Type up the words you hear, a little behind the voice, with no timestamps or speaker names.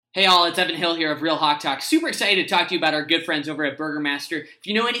Hey all, it's Evan Hill here of Real Hawk Talk. Super excited to talk to you about our good friends over at Burger Master. If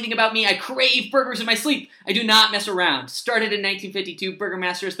you know anything about me, I crave burgers in my sleep. I do not mess around. Started in 1952, Burger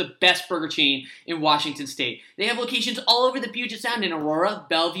Master is the best burger chain in Washington State. They have locations all over the Puget Sound in Aurora,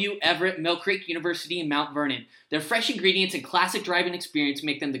 Bellevue, Everett, Mill Creek University, and Mount Vernon. Their fresh ingredients and classic drive-in experience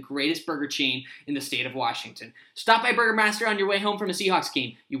make them the greatest burger chain in the state of Washington. Stop by Burger Master on your way home from a Seahawks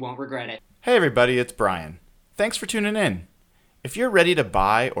game. You won't regret it. Hey everybody, it's Brian. Thanks for tuning in. If you're ready to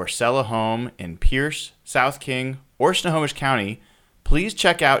buy or sell a home in Pierce, South King, or Snohomish County, please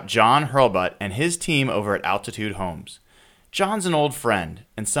check out John Hurlbut and his team over at Altitude Homes. John's an old friend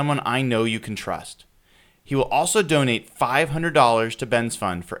and someone I know you can trust. He will also donate $500 to Ben's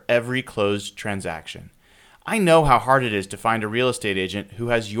Fund for every closed transaction. I know how hard it is to find a real estate agent who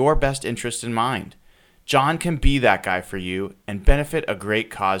has your best interests in mind. John can be that guy for you and benefit a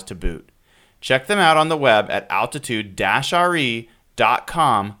great cause to boot. Check them out on the web at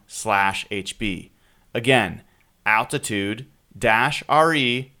altitude-re.com/HB. Again,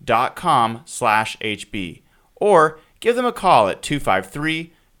 altitude-re.com/HB. Or give them a call at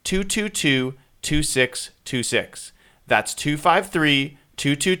 253-222-2626. That's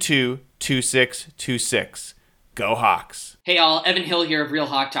 253-222-2626. Go Hawks. Hey all, Evan Hill here of Real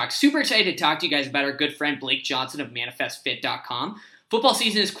Hawk Talk. Super excited to talk to you guys about our good friend Blake Johnson of ManifestFit.com. Football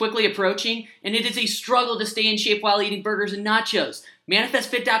season is quickly approaching, and it is a struggle to stay in shape while eating burgers and nachos.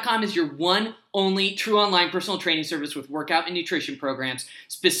 ManifestFit.com is your one, only, true online personal training service with workout and nutrition programs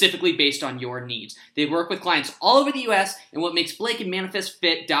specifically based on your needs. They work with clients all over the U.S., and what makes Blake and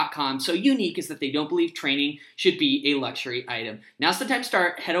ManifestFit.com so unique is that they don't believe training should be a luxury item. Now's the time to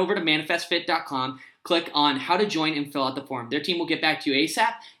start. Head over to ManifestFit.com. Click on how to join and fill out the form. Their team will get back to you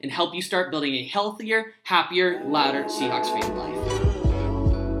ASAP and help you start building a healthier, happier, louder Seahawks fan life.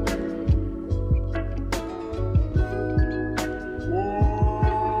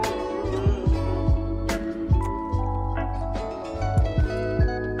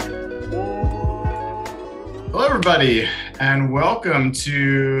 Hello, everybody, and welcome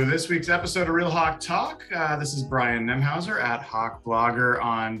to this week's episode of Real Hawk Talk. This is Brian Nemhauser at Hawk Blogger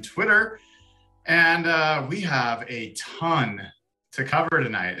on Twitter, and we have a ton to cover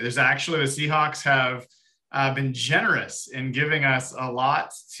tonight. There's actually, the Seahawks have been generous in giving us a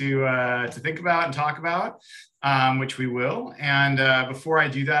lot to think about and talk about, which we will. And before I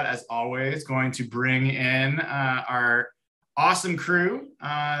do that, as always, going to bring in our awesome crew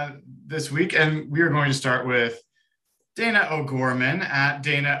this week, and we are going to start with Dana O'Gorman at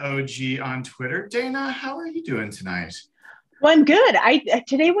Dana OG on Twitter. Dana, how are you doing tonight? Well, I'm good.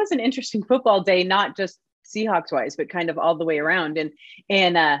 Today was an interesting football day, not just Seahawks wise, but kind of all the way around, and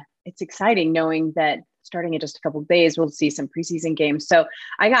it's exciting knowing that starting in just a couple of days we'll see some preseason games. So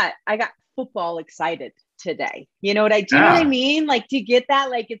I got football excited today. You know what I mean? Like, to get that,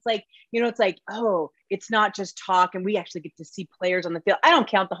 like, it's like, it's like, oh, it's not just talk, and we actually get to see players on the field. I don't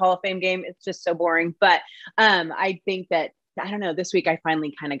count the Hall of Fame game. It's just so boring. But I think that, I don't know, this week I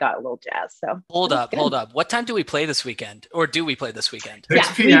finally kind of got a little jazzed. So hold up. What time do we play this weekend? Or do we play this weekend?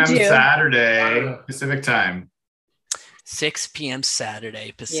 6 p.m. Saturday, Pacific time. 6 p.m.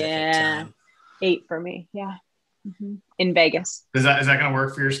 Saturday, Pacific time. 8 for me. Yeah. Mm-hmm. In Vegas. Is that going to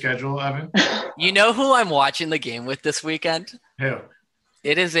work for your schedule, Evan? You know who I'm watching the game with this weekend? Who?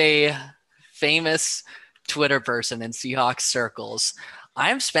 It is a famous Twitter person in Seahawks circles.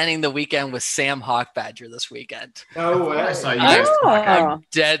 I'm spending the weekend with Sam Hawkbadger this weekend. No way. I saw you guys talking. I'm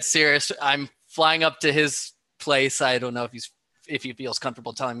dead serious. I'm flying up to his place. I don't know if he feels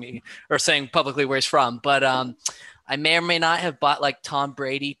comfortable telling me or saying publicly where he's from, but I may or may not have bought like Tom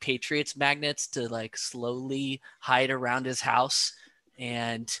Brady Patriots magnets to like slowly hide around his house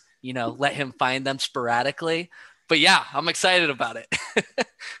and, let him find them sporadically. But yeah, I'm excited about it.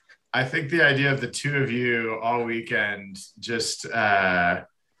 I think the idea of the two of you all weekend just talking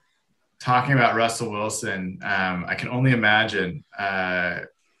about Russell Wilson, I can only imagine the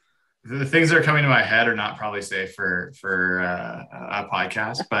things that are coming to my head are not probably safe for a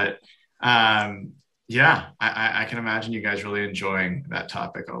podcast, but yeah, I can imagine you guys really enjoying that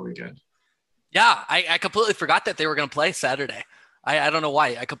topic all weekend. Yeah, I completely forgot that they were going to play Saturday. I don't know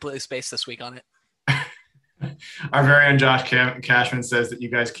why. I completely spaced this week on it. Our very own Josh Cashman says that you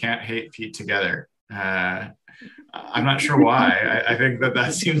guys can't hate Pete together. I'm not sure why. I think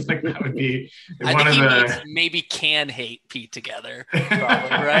that seems like that would be one of the... maybe can hate Pete together,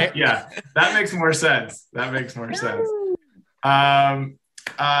 probably, right? Yeah, that makes more sense. That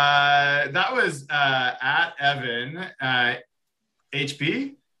was at Evan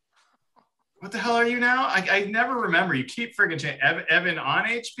HB. What the hell are you now? I never remember. You keep freaking changing. Evan on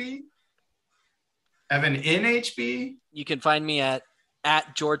HB? Evan in HB? You can find me at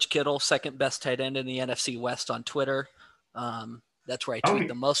at George Kittle, second best tight end in the NFC West on Twitter. That's where I tweet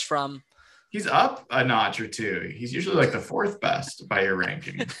the most from. He's up a notch or two. He's usually like the fourth best by your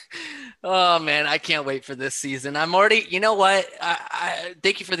ranking. Oh man, I can't wait for this season. I'm already, you know what? I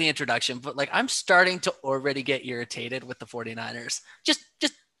thank you for the introduction, but like I'm starting to already get irritated with the 49ers. Just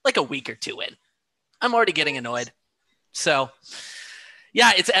like a week or two in. I'm already getting annoyed. So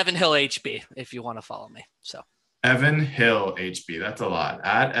yeah, it's Evan Hill HB if you want to follow me. So Evan Hill HB. That's a lot.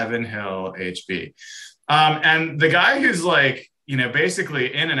 At Evan Hill HB. And the guy who's like,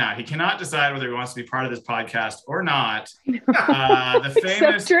 basically in and out. He cannot decide whether he wants to be part of this podcast or not. The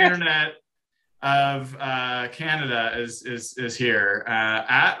famous internet of Canada is here.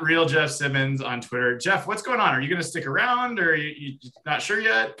 At Real Jeff Simmons on Twitter. Jeff, what's going on? Are you going to stick around, or are you not sure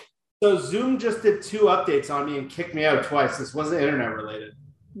yet? So Zoom just did 2 updates on me and kicked me out twice. This wasn't internet related.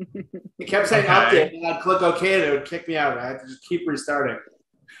 It kept saying update, and I'd click OK, and it would kick me out. I had to just keep restarting.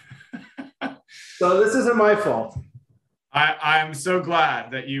 So this isn't my fault. I'm so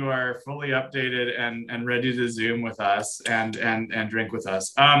glad that you are fully updated and ready to Zoom with us and drink with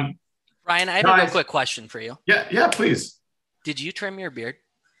us. Ryan, I have a real quick question for you. Yeah, please. Did you trim your beard?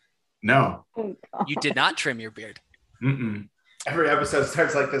 No. You did not trim your beard. Mm-mm. Every episode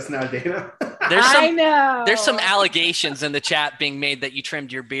starts like this now, Dana. I know. There's some allegations in the chat being made that you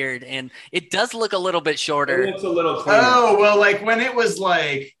trimmed your beard, and it does look a little bit shorter. It looks a little cleaner. Oh, well, like when it was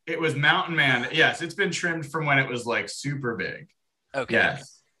Mountain Man. Yes, it's been trimmed from when it was like super big. Okay.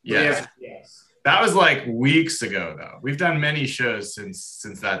 Yes. That was like weeks ago, though. We've done many shows since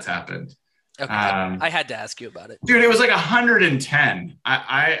that's happened. Okay. I had to ask you about it. Dude, it was like 110.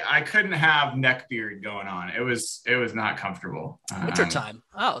 I couldn't have neck beard going on. It was not comfortable. Winter time.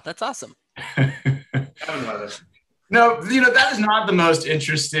 Oh, that's awesome. No, that is not the most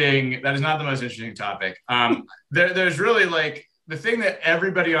interesting. That is not the most interesting topic. There's really like the thing that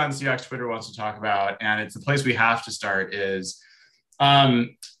everybody on Seahawks Twitter wants to talk about, and it's the place we have to start is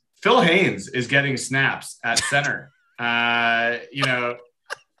Phil Haynes is getting snaps at center.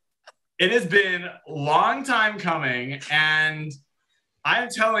 It has been a long time coming, and I'm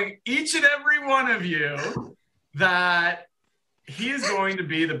telling each and every one of you that he is going to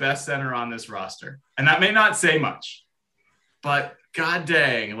be the best center on this roster. And that may not say much, but god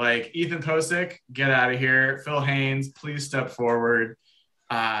dang, like Ethan Posick, get out of here. Phil Haynes, please step forward.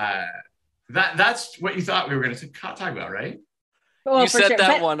 That's what you thought we were going to talk about, right? Well, you set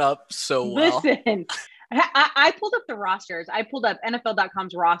that but one up so well. Listen, I pulled up the rosters. I pulled up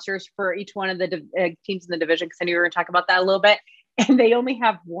NFL.com's rosters for each one of the teams in the division because I knew we were going to talk about that a little bit. And they only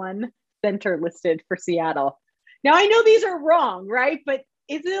have one center listed for Seattle. Now, I know these are wrong, right? But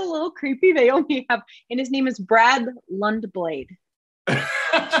is it a little creepy? They only have, and his name is Brad Lundblade.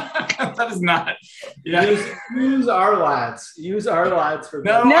 That is not. Yeah. Use our lads. Use our lads for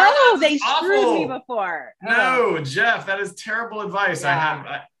no. No, they screwed me before. No, Jeff, that is terrible advice.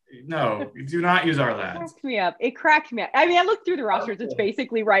 Yeah. No, do not use our lads. It cracked me up. I mean, I looked through the rosters. It's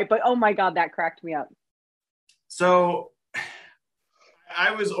basically right, but oh my God, that cracked me up. So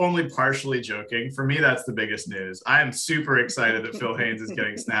I was only partially joking. For me, that's the biggest news. I am super excited that Phil Haynes is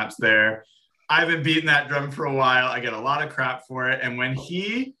getting snaps there. I've been beating that drum for a while. I get a lot of crap for it. And when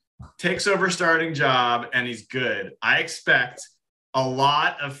he takes over starting job and he's good, I expect a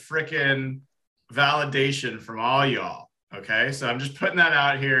lot of freaking validation from all y'all. Okay. So I'm just putting that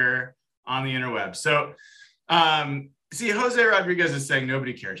out here on the interweb. So, see, Jose Rodriguez is saying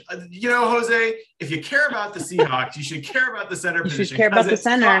nobody cares. Jose, if you care about the Seahawks, you should care about the center position. You should care about the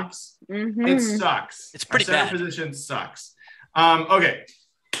center. Sucks. Mm-hmm. It sucks. It's pretty Our center bad. position sucks. Okay.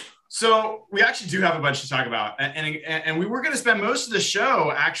 So we actually do have a bunch to talk about. And we were going to spend most of the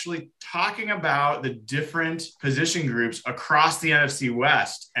show actually talking about the different position groups across the NFC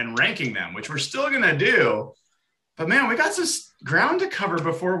West and ranking them, which we're still going to do. But man, we got some ground to cover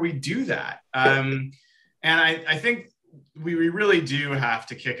before we do that. And I think we really do have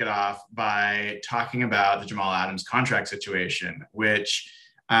to kick it off by talking about the Jamal Adams contract situation, which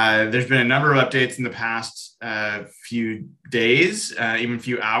there's been a number of updates in the past few days, even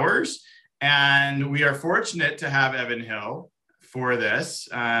few hours. And we are fortunate to have Evan Hill for this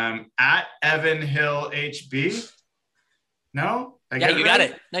at Evan Hill HB. No? Yeah, you got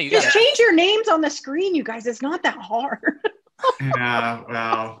it. No, you got Just it. change your names on the screen, you guys. It's not that hard. Yeah,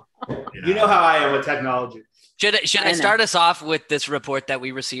 well. You know how I am with technology. Should I start us off with this report that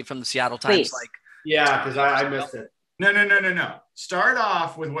we received from the Seattle Times? Please. Yeah, because I missed it. No. Start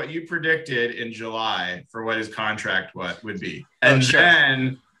off with what you predicted in July for what his contract would be. And sure.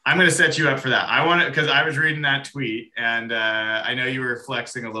 Then I'm going to set you up for that. I want to, because I was reading that tweet and I know you were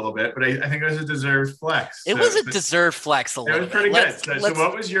flexing a little bit, but I think it was a deserved flex. It was a deserved flex a little bit. It was pretty good. So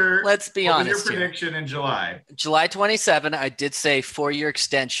what was your, let's be honest, what was your prediction in July? July 27, I did say 4-year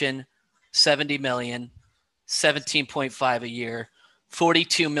extension, 70 million, 17.5 a year,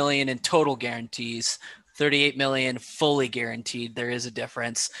 42 million in total guarantees, 38 million fully guaranteed. There is a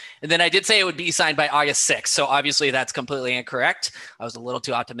difference. And then I did say it would be signed by August 6th. So obviously that's completely incorrect. I was a little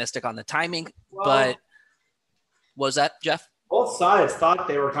too optimistic on the timing, but what was that, Jeff? Both sides thought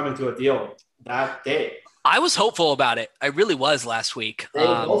they were coming to a deal that day. I was hopeful about it. I really was last week.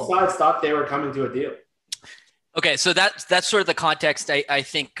 Both sides thought they were coming to a deal. Okay. So that's sort of the context. I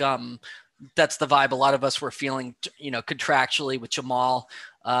think that's the vibe a lot of us were feeling, contractually with Jamal.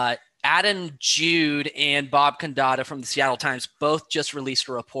 Adam Jude and Bob Condata from the Seattle Times both just released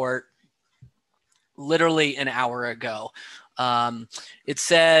a report literally an hour ago. It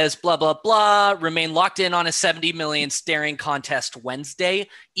says, blah, blah, blah, remain locked in on a 70 million staring contest Wednesday,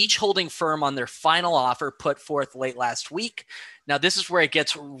 each holding firm on their final offer put forth late last week. Now, this is where it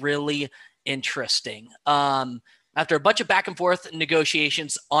gets really interesting. After a bunch of back and forth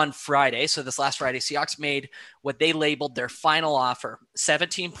negotiations on Friday, so this last Friday, Seahawks made what they labeled their final offer,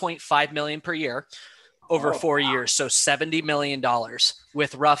 $17.5 million per year over 4 years. So $70 million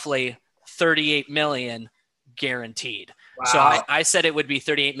with roughly $38 million guaranteed. Wow. So I said it would be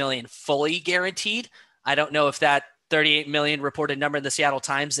 $38 million fully guaranteed. I don't know if that $38 million reported number in the Seattle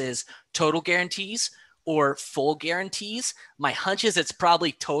Times is total guarantees or full guarantees. My hunch is it's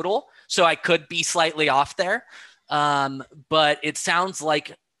probably total. So I could be slightly off there. But it sounds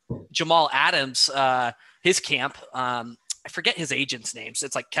like Jamal Adams, his camp, I forget his agent's names.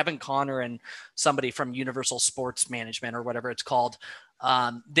 It's like Kevin Connor and somebody from Universal Sports Management or whatever it's called.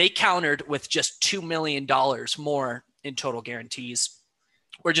 They countered with just $2 million more in total guarantees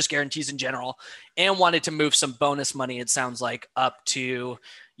or just guarantees in general and wanted to move some bonus money. It sounds like up to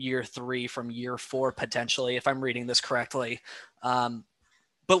year 3 from year 4, potentially, if I'm reading this correctly. But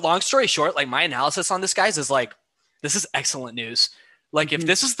long story short, like my analysis on this, guys, is like, this is excellent news. Like if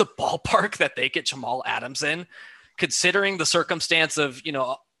this is the ballpark that they get Jamal Adams in, considering the circumstance of,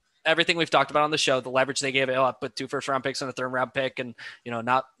 everything we've talked about on the show, the leverage they gave up with 2 first-round picks and a third-round pick and,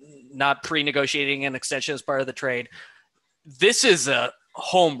 not pre-negotiating an extension as part of the trade. This is a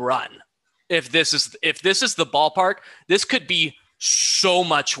home run. If this is the ballpark, this could be so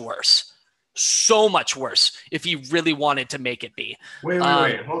much worse if he really wanted to make it be. Wait,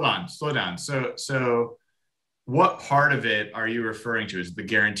 hold on, slow down. So what part of it are you referring to? Is it the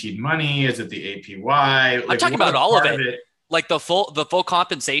guaranteed money? Is it the APY? Like, I'm talking about all of it. Like the full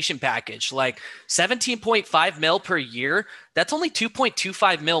compensation package, like 17.5 mil per year. That's only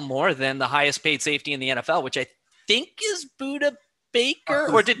 2.25 mil more than the highest paid safety in the NFL, which I think is Budda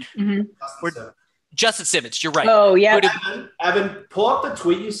Baker or Justin Simmons. You're right. Oh yeah. Evan, pull up the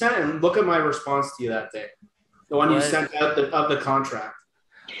tweet you sent and look at my response to you that day. The one you sent out of the contract.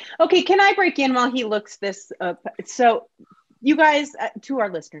 Okay, can I break in while he looks this up? So you guys, to our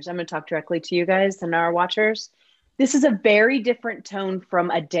listeners, I'm going to talk directly to you guys and our watchers. This is a very different tone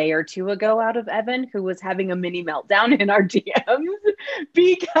from a day or two ago out of Evan, who was having a mini meltdown in our DMs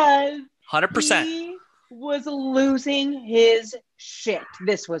because 100%. he was losing his shit.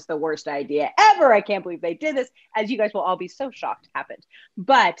 This was the worst idea ever. I can't believe they did this, as you guys will all be so shocked happened.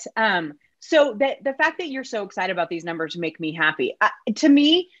 But so the fact that you're so excited about these numbers make me happy. To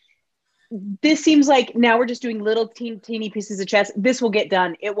me, this seems like now we're just doing little teeny pieces of chess. This will get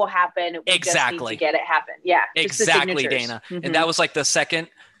done. It will happen. We exactly. just need to get it happen. Yeah. Exactly, Dana. Mm-hmm. And that was like the second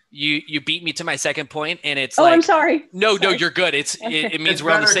you beat me to my second point, and it's I'm sorry. No, you're good. It means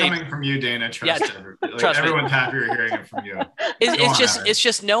we're on the same. Coming from you, Dana. Trust everyone's happier hearing it from you. It's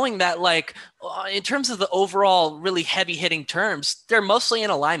just knowing that, like, in terms of the overall really heavy hitting terms, they're mostly in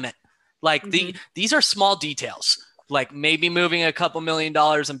alignment. Like these are small details. Like maybe moving a couple $1 million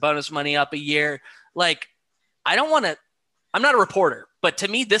in bonus money up a year. Like, I'm not a reporter, but to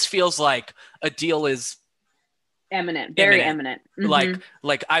me, this feels like a deal is very imminent. Mm-hmm.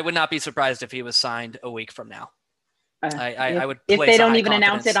 Like I would not be surprised if he was signed a week from now. I would. If they don't even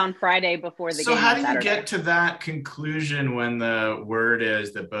announce it on Friday before the game. So how do you Saturday. get to that conclusion when the word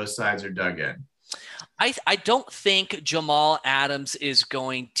is that both sides are dug in? I don't think Jamal Adams is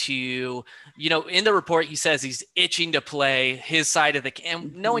going to, in the report, he says he's itching to play his side of the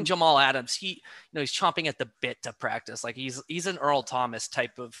game. Knowing Jamal Adams, he's chomping at the bit to practice. Like he's an Earl Thomas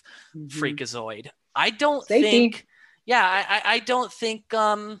type of freakazoid. I don't think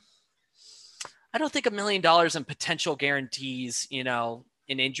 $1 million in potential guarantees, in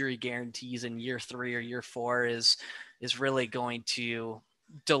injury guarantees in year 3 or year 4 is really going to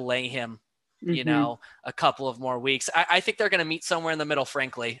delay him, Mm-hmm. A couple of more weeks. I think they're going to meet somewhere in the middle,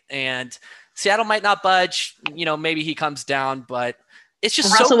 frankly. And Seattle might not budge. Maybe he comes down, but it's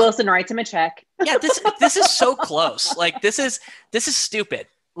just Russell Wilson writes him a check. Yeah, this is so close. Like this is stupid.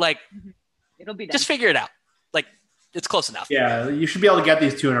 Like it'll be done. Just figure it out. Like it's close enough. Yeah, you should be able to get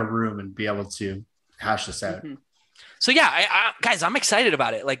these two in a room and be able to hash this out. Mm-hmm. So yeah, guys, I'm excited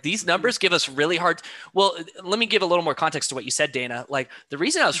about it. Like these numbers give us really hard. Well, let me give a little more context to what you said, Dana. Like the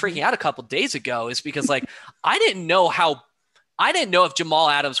reason I was freaking out a couple days ago is because like I didn't know if Jamal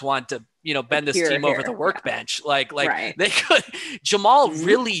Adams wanted to, bend this team over the workbench. Like right. They could. Jamal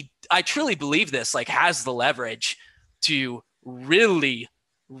really, I truly believe this. Like has the leverage to really,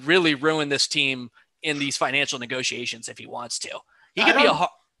 really ruin this team in these financial negotiations if he wants to. He could be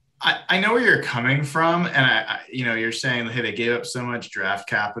I know where you're coming from, and you're saying, hey, they gave up so much draft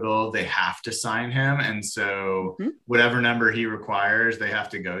capital, they have to sign him, and so whatever number he requires, they have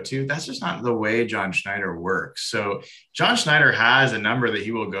to go to. That's just not the way John Schneider works. So John Schneider has a number that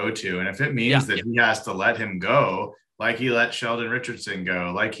he will go to, and if it means that he has to let him go, like he let Sheldon Richardson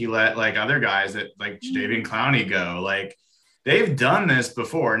go, like he let like other guys that like Jadeveon Clowney go, like. They've done this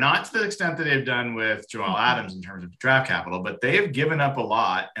before, not to the extent that they've done with Jamal Adams in terms of draft capital, but they've given up a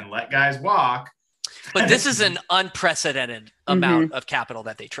lot and let guys walk. But this is an unprecedented amount of capital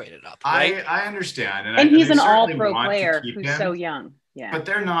that they traded up. Right? I understand. And he's an all-pro player who's so young. Yeah. But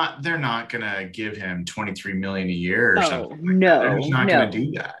they're not going to give him $23 million a year or something. No, they're just not going to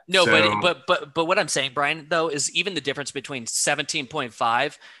do that. No, but what I'm saying, Brian, though, is even the difference between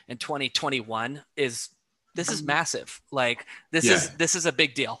 17.5 and 2021 is this is massive. Like this is a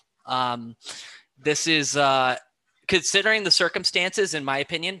big deal. This is considering the circumstances, in my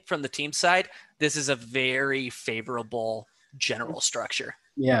opinion, from the team side, this is a very favorable general structure.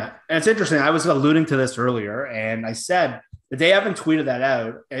 Yeah. And it's interesting. I was alluding to this earlier and I said that they haven't tweeted that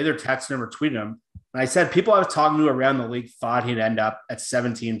out, either texted him or tweeted him. And I said, people I was talking to around the league thought he'd end up at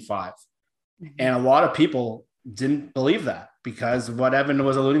 17.5. And a lot of people didn't believe that because of what Evan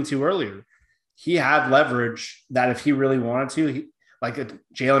was alluding to earlier. He had leverage that if he really wanted to, like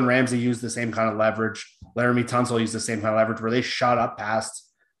Jalen Ramsey used the same kind of leverage. Laramie Tunsil used the same kind of leverage where they shot up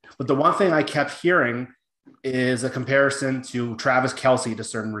past. But the one thing I kept hearing is a comparison to Travis Kelce to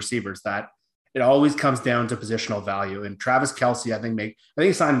certain receivers, that it always comes down to positional value. And Travis Kelce, I think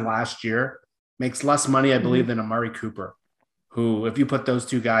he signed last year, makes less money, I believe, than Amari Cooper, who, if you put those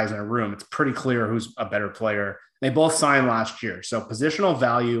two guys in a room, it's pretty clear who's a better player. They both signed last year. So positional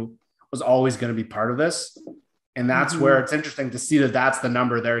value was always going to be part of this. And that's where it's interesting to see that that's the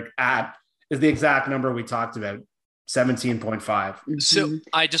number they're at, is the exact number we talked about, 17.5. So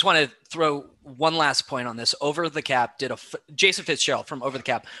I just want to throw one last point on this. Over the Cap Jason Fitzgerald from Over the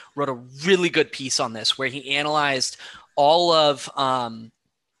Cap wrote a really good piece on this where he analyzed all of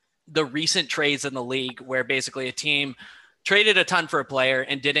the recent trades in the league where basically a team traded a ton for a player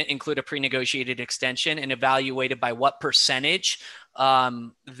and didn't include a pre-negotiated extension and evaluated by what percentage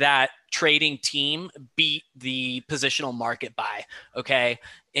that trading team beat the positional market by. Okay.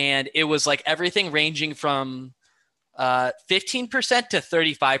 And it was like everything ranging from 15% to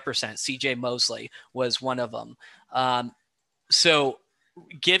 35%. CJ Mosley was one of them. So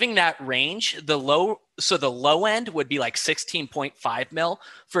giving that range, the low end would be like 16.5 mil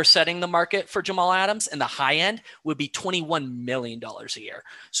for setting the market for Jamal Adams, and the high end would be $21 million a year.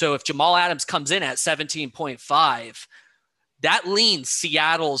 So if Jamal Adams comes in at 17.5, that leans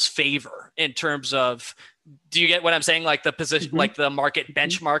Seattle's favor in terms of, do you get what I'm saying? Like the position, like the market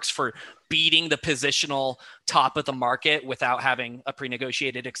benchmarks for beating the positional top of the market without having a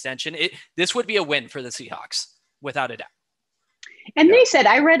pre-negotiated extension. This would be a win for the Seahawks without a doubt. And they said,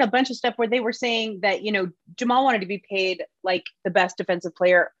 I read a bunch of stuff where they were saying that, Jamal wanted to be paid like the best defensive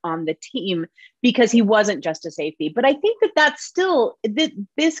player on the team because he wasn't just a safety. But I think that that's still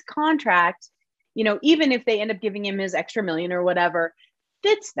this contract, even if they end up giving him his extra million or whatever,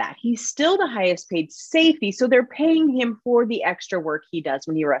 fits that. He's still the highest paid safety. So they're paying him for the extra work he does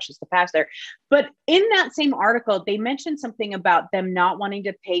when he rushes the pass there. But in that same article, they mentioned something about them not wanting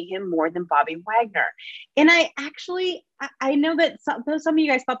to pay him more than Bobby Wagner. And I know that some of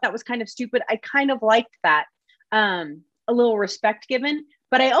you guys thought that was kind of stupid. I kind of liked that, a little respect given,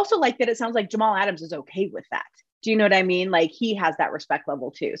 but I also like that it sounds like Jamal Adams is okay with that. Do you know what I mean? Like he has that respect level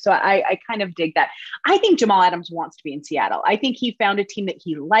too. So I kind of dig that. I think Jamal Adams wants to be in Seattle. I think he found a team that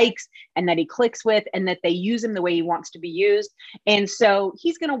he likes and that he clicks with and that they use him the way he wants to be used. And so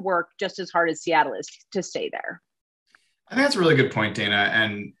he's going to work just as hard as Seattle is to stay there. I think that's a really good point, Dana.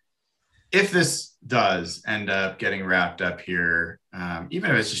 And if this does end up getting wrapped up here, even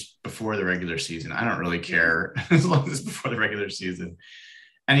if it's just before the regular season, I don't really care as long as it's before the regular season.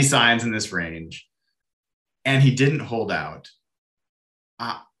 and he signs in this range, and he didn't hold out,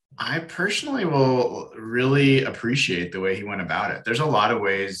 I personally will really appreciate the way he went about it. There's a lot of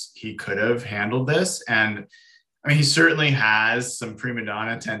ways he could have handled this. And I mean, he certainly has some prima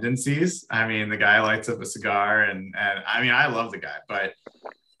donna tendencies. I mean, the guy lights up a cigar and I mean, I love the guy, but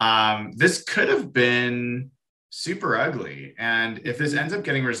this could have been super ugly. And if this ends up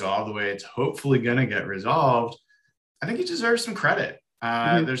getting resolved the way it's hopefully going to get resolved, I think he deserves some credit.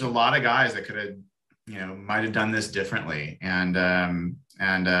 There's a lot of guys that could have, might have done this differently. And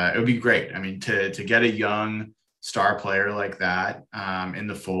it would be great. I mean, to get a young star player like that in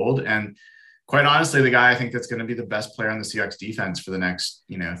the fold. And quite honestly, the guy I think that's going to be the best player on the Seahawks defense for the next,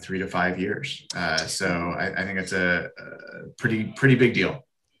 3 to 5 years. So I think it's a pretty big deal.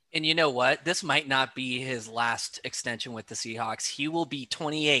 And you know what? This might not be his last extension with the Seahawks. He will be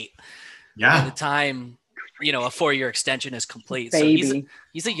 28 by the time, a 4-year extension is complete. Baby. So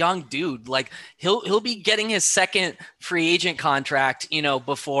he's a young dude. Like he'll be getting his second free agent contract,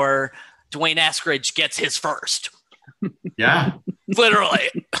 before Dwayne Eskridge gets his first. Yeah. Literally.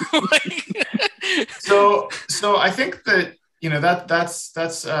 So I think that, that's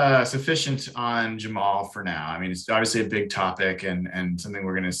sufficient on Jamal for now. I mean, it's obviously a big topic and something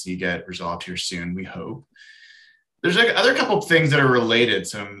we're going to see get resolved here soon, we hope. There's like other couple of things that are related,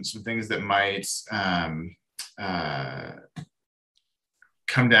 some things that might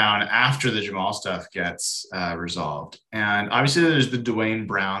come down after the Jamal stuff gets resolved. And obviously there's the Dwayne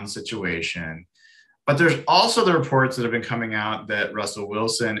Brown situation, but there's also the reports that have been coming out that Russell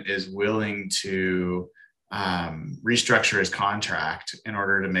Wilson is willing to restructure his contract in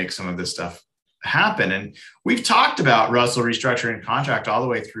order to make some of this stuff happen. And we've talked about Russell restructuring a contract all the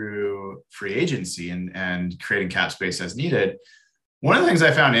way through free agency and creating cap space as needed. One of the things I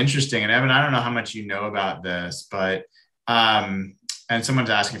found interesting, and Evan, I don't know how much you know about this, but and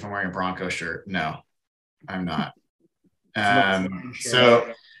someone's asking if I'm wearing a Bronco shirt. No, I'm not. I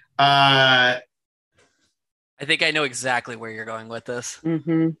think I know exactly where you're going with this.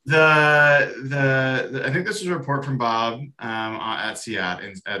 Mm-hmm. I think this was a report from Bob at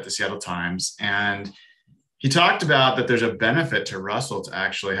the Seattle Times, and he talked about that there's a benefit to Russell to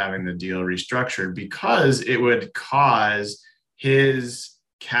actually having the deal restructured because it would cause his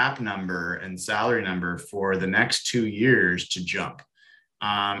cap number and salary number for the next 2 years to jump.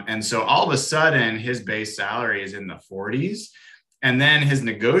 And so all of a sudden his base salary is in the 40s, and then his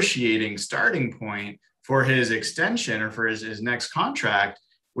negotiating starting point for his extension or for his next contract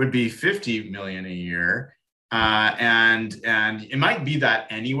would be $50 million a year. And it might be that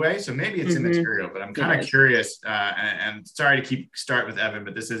anyway. So maybe it's immaterial, but I'm kind of curious and sorry to start with Evan,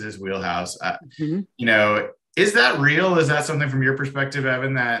 but this is his wheelhouse. Is that real? Is that something from your perspective,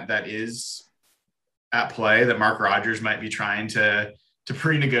 Evan, that is at play that Mark Rodgers might be trying to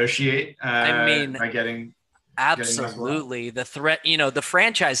pre-negotiate by getting absolutely the threat? The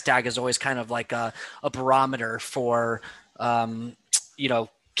franchise tag is always kind of like a barometer for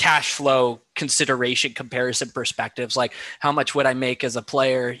cash flow consideration comparison perspectives, like how much would I make as a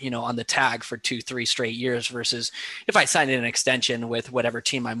player on the tag for 2-3 straight years versus if I signed an extension with whatever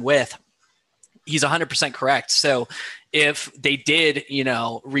team I'm with. He's 100% correct. So if they did,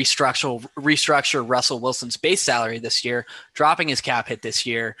 restructure Russell Wilson's base salary this year, dropping his cap hit this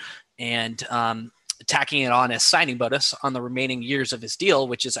year, and tacking it on as signing bonus on the remaining years of his deal,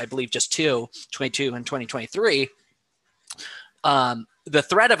 which is, I believe, just 22 and 2023, the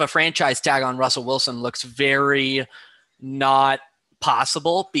threat of a franchise tag on Russell Wilson looks very not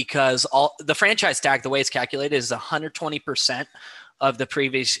possible because the franchise tag, the way it's calculated, is 120% of the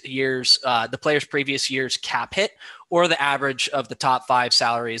previous year's, the player's previous year's cap hit, or the average of the top 5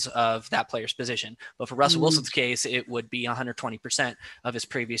 salaries of that player's position. But for Russell Wilson's case, it would be 120% of his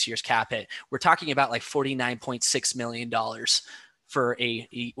previous year's cap hit. We're talking about like $49.6 million for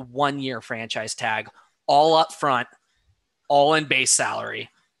a 1-year franchise tag, all up front, all in base salary,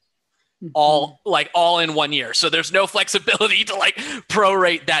 all in 1 year. So there's no flexibility to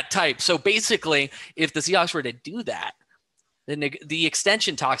prorate that type. So basically, if the Seahawks were to do that, the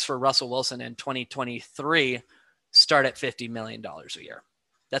extension talks for Russell Wilson in 2023 start at $50 million a year.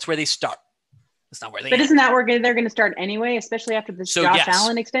 That's where they start. That's not where they But end. isn't that where they're going to start anyway, especially after this Josh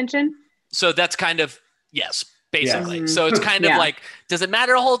Allen extension? So that's kind of, yes, basically. Yes. So it's kind of does it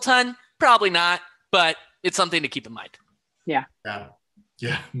matter a whole ton? Probably not, but it's something to keep in mind. Yeah.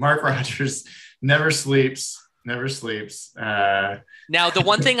 Mark Rodgers never sleeps. Now, the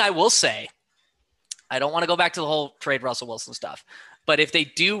one thing I will say, I don't want to go back to the whole trade Russell Wilson stuff, but if they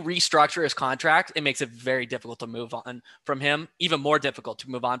do restructure his contract, it makes it very difficult to move on from him, even more difficult to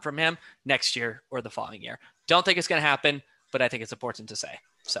move on from him next year or the following year. Don't think it's going to happen. but I think it's important to say.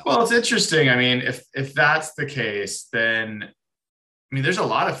 So, well, it's interesting. I mean, if that's the case, then I mean, there's a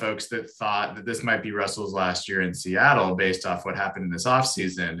lot of folks that thought that this might be Russell's last year in Seattle based off what happened in this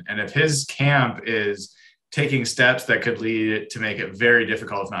offseason. And if his camp is taking steps that could lead it to make it very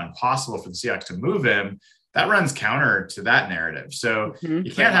difficult, if not impossible, for the Seahawks to move him, that runs counter to that narrative. So you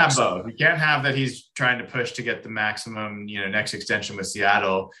can't have both. You can't have that he's trying to push to get the maximum, next extension with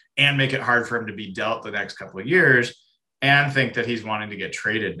Seattle and make it hard for him to be dealt the next couple of years and think that he's wanting to get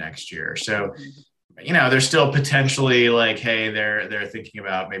traded next year. So, there's still potentially like, hey, they're thinking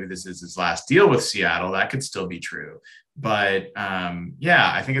about maybe this is his last deal with Seattle. That could still be true. But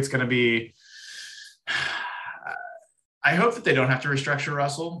I think it's going to be, I hope that they don't have to restructure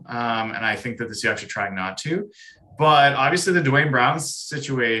Russell. And I think that the Seahawks are trying not to. But obviously the Dwayne Brown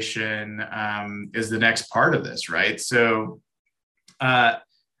situation is the next part of this, right? So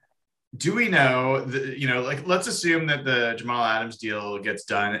do we know, let's assume that the Jamal Adams deal gets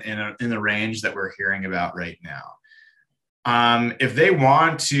done in the range that we're hearing about right now. If they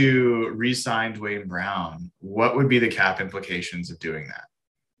want to re-sign Dwayne Brown, what would be the cap implications of doing that?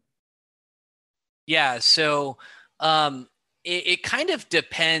 Yeah, so it kind of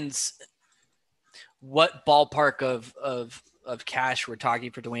depends what ballpark of cash we're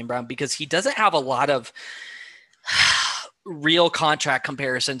talking for Dwayne Brown, because he doesn't have a lot of real contract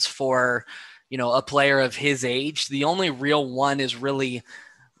comparisons for, a player of his age. The only real one is really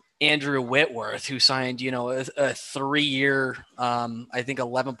Andrew Whitworth, who signed, a 3-year, I think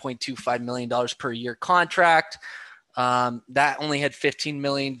 $11.25 million per year contract. That only had $15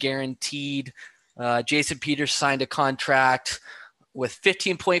 million guaranteed. Jason Peters signed a contract with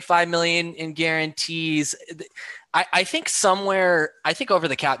 $15.5 million in guarantees. I think Over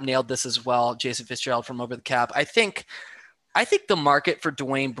the Cap nailed this as well. Jason Fitzgerald from Over the Cap. I think the market for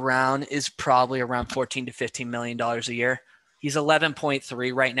Dwayne Brown is probably around $14 to $15 million a year. He's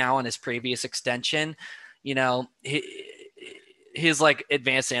 11.3 right now on his previous extension. His like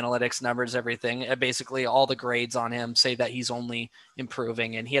advanced analytics numbers, everything, basically all the grades on him say that he's only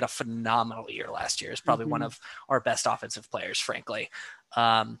improving, and he had a phenomenal year last year. He's probably one of our best offensive players, frankly.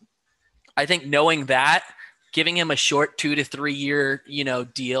 I think knowing that, giving him a short 2 to 3 year,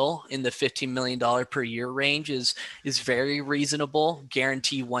 deal in the $15 million per year range is very reasonable.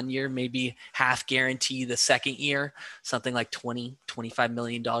 Guarantee 1 year, maybe half guarantee the second year, something like $25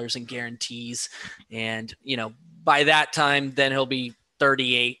 million in guarantees. And, by that time, then he'll be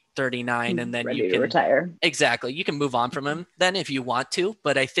 38, 39, and then you can retire. Exactly. You can move on from him then if you want to,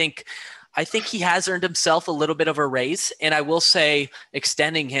 but I think he has earned himself a little bit of a raise. And I will say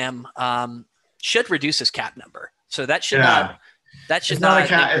extending him, should reduce his cap number. So that should not. It's not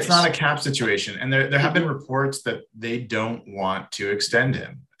a cap situation. And there have been reports that they don't want to extend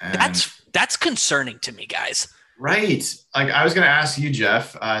him. And that's concerning to me, guys. Right. Like I was going to ask you,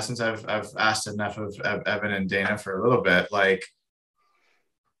 Jeff, since I've asked enough of Evan and Dana for a little bit, like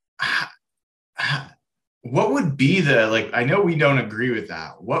what would be I know we don't agree with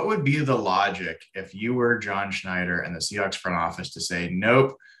that. What would be the logic if you were John Schneider and the Seahawks front office to say,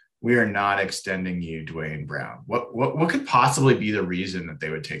 nope, we are not extending you, Dwayne Brown? What could possibly be the reason that they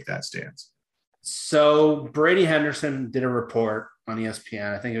would take that stance? So Brady Henderson did a report on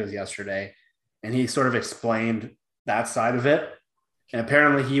ESPN, I think it was yesterday, and he sort of explained that side of it. And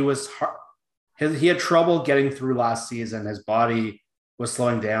apparently he had trouble getting through last season. His body was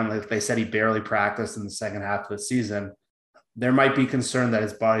slowing down. Like they said, he barely practiced in the second half of the season. There might be concern that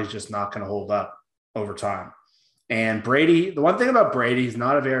his body's just not going to hold up over time. And Brady, the one thing about Brady, he's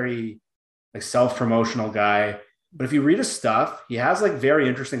not a very self-promotional guy, but if you read his stuff, he has very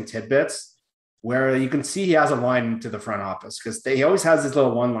interesting tidbits where you can see he has a line to the front office, because he always has these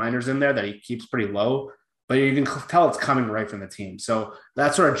little one-liners in there that he keeps pretty low, but you can tell it's coming right from the team. So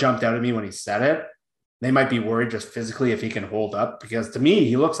that sort of jumped out at me when he said it. They might be worried just physically if he can hold up, because to me,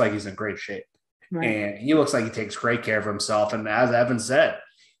 he looks like he's in great shape. Right. And he looks like he takes great care of himself. And as Evan said,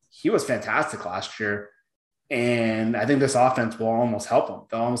 he was fantastic last year. And I think this offense will almost help him.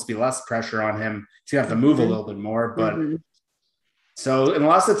 There'll almost be less pressure on him. He's going to have to move a little bit more. But so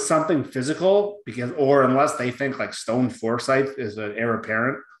unless it's something physical, or unless they think Stone Forsythe is an heir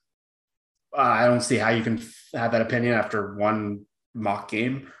apparent, I don't see how you can have that opinion after one mock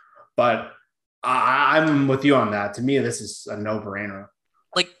game. But I'm with you on that. To me, this is a no-brainer.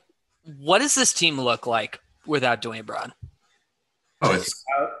 What does this team look like without Dwayne Brown? Oh, it's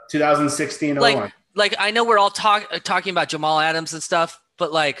 2016-01. I know we're all talking about Jamal Adams and stuff,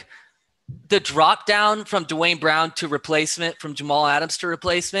 but the drop down from Dwayne Brown to replacement, from Jamal Adams to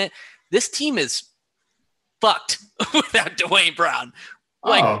replacement, this team is fucked without Dwayne Brown.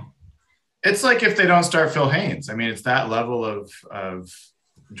 It's like if they don't start Phil Haynes. I mean, it's that level of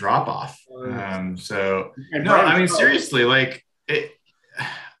drop off. So no, I mean, seriously, like it.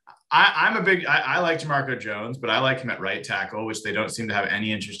 I like DeMarco Jones, but I like him at right tackle, which they don't seem to have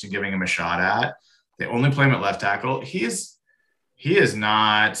any interest in giving him a shot at. They only play him at left tackle. He is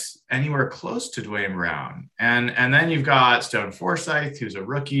not anywhere close to Dwayne Brown. And then you've got Stone Forsythe, who's a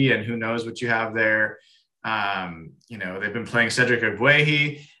rookie, and who knows what you have there. They've been playing Cedric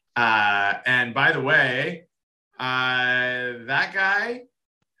Ogbuehi. And by the way, that guy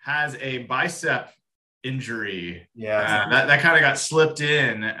has a bicep injury. Yeah. That kind of got slipped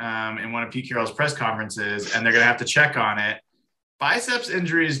in one of Pete Carroll's press conferences, and they're going to have to check on it. Biceps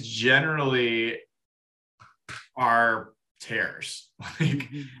injuries generally are tears.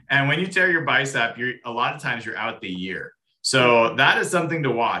 And when you tear your bicep, a lot of times you're out the year. So that is something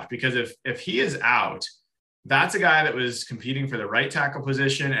to watch, because if he is out, that's a guy that was competing for the right tackle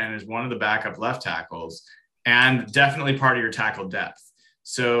position and is one of the backup left tackles, and definitely part of your tackle depth.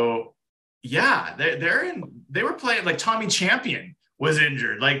 So yeah, they were playing, like Tommy Champion was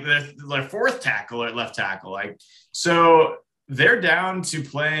injured, like the fourth tackle at left tackle. Like, so they're down to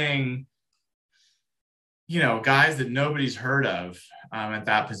playing, guys that nobody's heard of at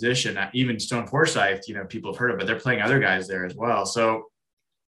that position. Even Stone Forsythe, people have heard of, but they're playing other guys there as well. So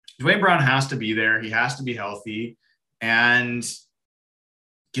Dwayne Brown has to be there. He has to be healthy, and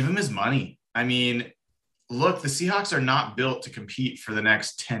give him his money. I mean, look, the Seahawks are not built to compete for the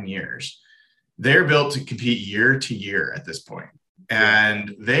next 10 years. They're built to compete year to year at this point.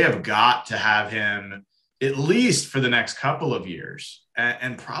 And they have got to have him at least for the next couple of years,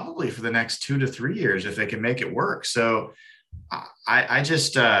 and probably for the next 2 to 3 years if they can make it work. So I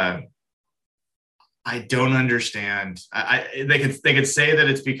just I don't understand. They could say that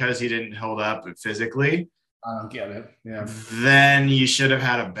it's because he didn't hold up physically. I don't get it. Yeah. Then you should have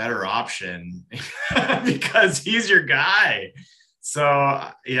had a better option because he's your guy. So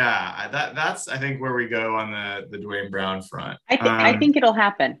yeah, that's I think where we go on the Dwayne Brown front. I think it'll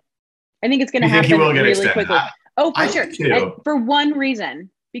happen. I think it's going to happen really quickly. For sure. And for one reason,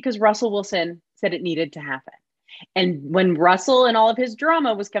 because Russell Wilson said it needed to happen. And when Russell and all of his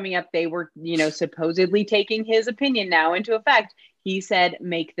drama was coming up, they were, supposedly taking his opinion now into effect. He said,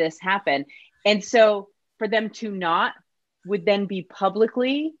 make this happen. And so for them to not would then be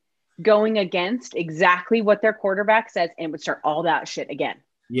publicly going against exactly what their quarterback says, and would start all that shit again.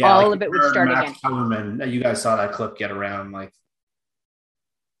 Yeah, all of it would start again. Kellerman, you guys saw that clip get around, like.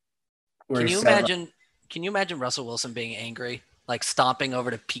 Can you imagine Russell Wilson being angry, like stomping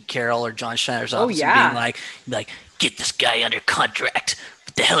over to Pete Carroll or John Schneider's office and being like, get this guy under contract.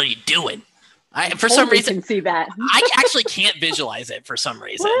 What the hell are you doing? For some reason, can see that. I actually can't visualize it for some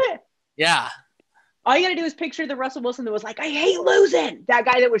reason. What? Yeah. All you got to do is picture the Russell Wilson that was like, I hate losing. That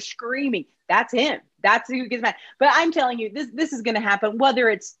guy that was screaming. That's him. That's who gets mad. But I'm telling you, this is going to happen. Whether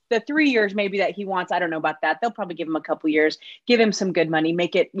it's the 3 years maybe that he wants, I don't know about that. They'll probably give him a couple years, give him some good money,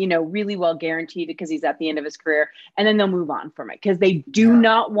 make it, really well guaranteed because he's at the end of his career. And then they'll move on from it because they do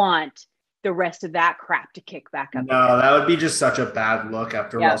not want the rest of that crap to kick back up. No, that would be just such a bad look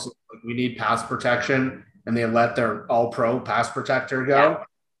after Russell. We need pass protection, and they let their all-pro pass protector go. Yeah.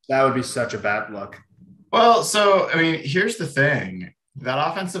 That would be such a bad look. Well, so, I mean, here's the thing.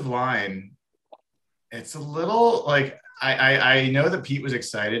 That offensive line, it's a little like I know that Pete was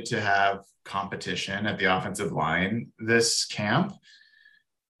excited to have competition at the offensive line this camp.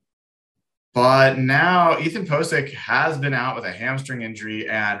 But now Ethan Posick has been out with a hamstring injury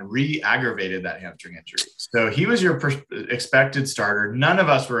and re-aggravated that hamstring injury. So he was your expected starter. None of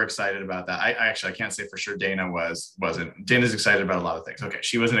us were excited about that. I can't say for sure Dana wasn't. Dana's excited about a lot of things. Okay,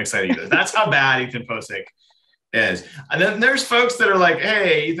 she wasn't excited either. That's how bad Ethan Posick is. And then there's folks that are like,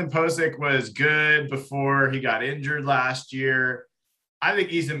 hey, Ethan Posick was good before he got injured last year. I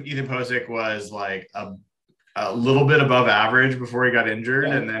think Ethan Posick was like a little bit above average before he got injured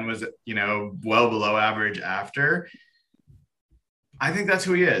and then was, well below average after. I think that's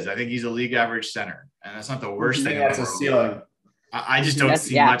who he is. I think he's a league average center, and that's not the worst thing. That's a ceiling. I just don't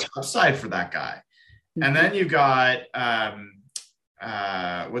see much upside for that guy. Mm-hmm. And then you've got,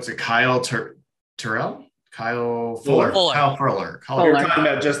 Kyle Terrell? Kyle Fuller. Kyle Fuller. You're talking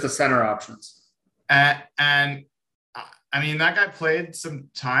about just the center options. And I mean, that guy played some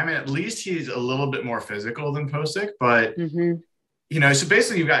time, and at least he's a little bit more physical than Posick. But, so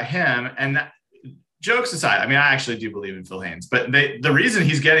basically you've got him. And jokes aside, I mean, I actually do believe in Phil Haynes. But the reason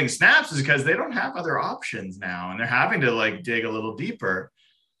he's getting snaps is because they don't have other options now, and they're having to, dig a little deeper.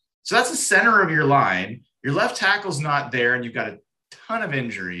 So that's the center of your line. Your left tackle's not there, and you've got a ton of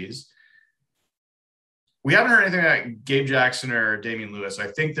injuries. we haven't heard anything about Gabe Jackson or Damian Lewis. I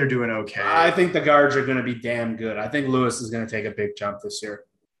think they're doing okay. I think the guards are going to be damn good. I think Lewis is going to take a big jump this year.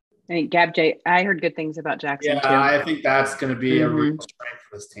 I think I heard good things about Jackson too. I think that's going to be a real strength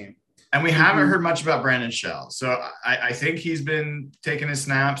for this team. And we haven't heard much about Brandon Shell. So I think he's been taking his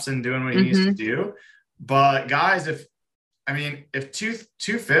snaps and doing what he needs to do. But guys, if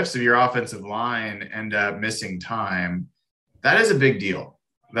two-fifths of your offensive line end up missing time, that is a big deal.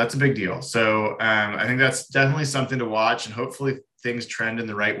 That's a big deal. So I think that's definitely something to watch, and hopefully things trend in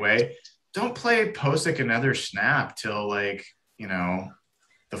the right way. Don't play Posick another snap till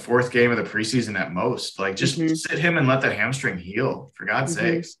the fourth game of the preseason at most. Like just sit him and let that hamstring heal, for God's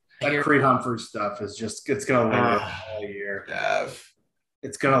sakes. That Creed Humphrey stuff is just, it's going to linger all year.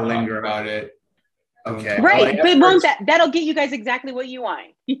 It's going to linger about it. Okay. Right. But won't that'll get you guys exactly what you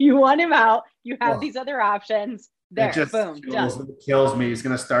want. You want him out. You have these other options. There, it just boom, kills me. He's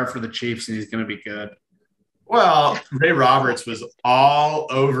going to start for the Chiefs and he's going to be good. Well, Ray Roberts was all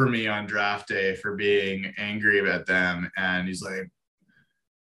over me on draft day for being angry about them. And he's like,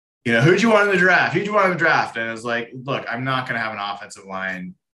 who'd you want in the draft? Who'd you want in the draft? And I was like, look, I'm not going to have an offensive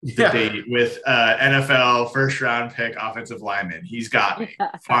line debate with NFL first-round pick offensive lineman. He's got me.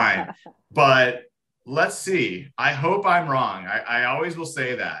 Fine. But let's see. I hope I'm wrong. I always will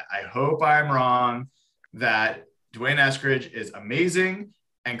say that. I hope I'm wrong that Dwayne Eskridge is amazing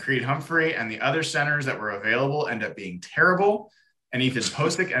and Creed Humphrey and the other centers that were available end up being terrible and Ethan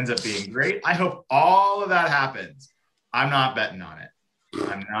Posick ends up being great. I hope all of that happens. I'm not betting on it.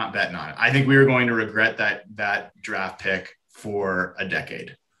 I think we are going to regret that draft pick for a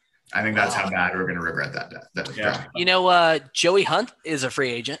decade. I think that's how bad we're going to regret that draft. Joey Hunt is a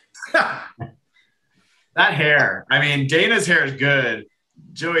free agent. That hair. I mean, Dana's hair is good.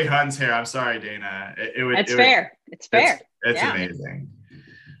 Joey Hunt's hair. I'm sorry, Dana. It's fair. It's amazing.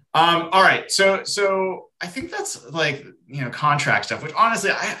 All right. So I think that's contract stuff, which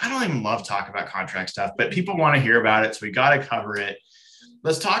honestly, I don't even love talking about contract stuff, but people want to hear about it. So we got to cover it.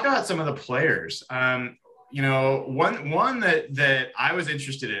 Let's talk about some of the players. One that I was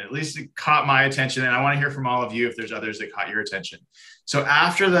interested in, at least it caught my attention, and I want to hear from all of you if there's others that caught your attention. So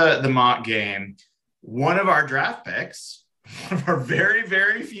after the mock game, one of our draft picks, one of our very,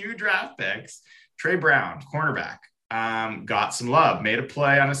 very few draft picks, Trey Brown, cornerback, got some love, made a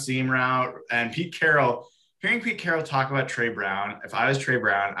play on a seam route, and hearing Pete Carroll talk about Trey Brown, if I was Trey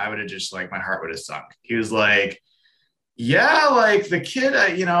Brown, I would have just my heart would have sunk. He was like, the kid,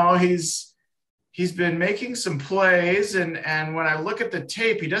 he's been making some plays, and when I look at the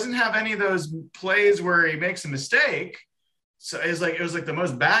tape, he doesn't have any of those plays where he makes a mistake. So it was the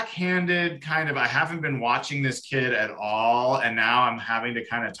most backhanded kind of, I haven't been watching this kid at all, and now I'm having to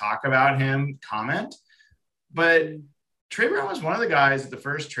kind of talk about him comment. But Trey Brown was one of the guys at the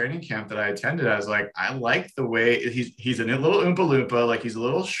first training camp that I attended. I was like, I like the way he's a little Oompa Loompa, he's a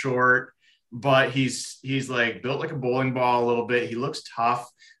little short, but he's built like a bowling ball a little bit. He looks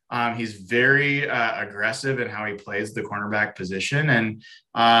tough. He's very aggressive in how he plays the cornerback position,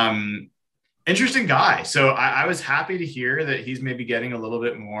 and interesting guy. So I was happy to hear that he's maybe getting a little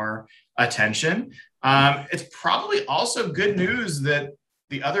bit more attention. It's probably also good news that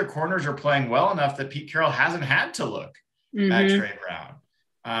the other corners are playing well enough that Pete Carroll hasn't had to look at Trey Brown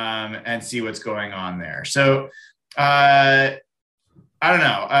and see what's going on there. So I don't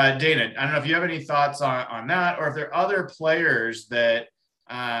know, Dana, I don't know if you have any thoughts on that, or if there are other players that,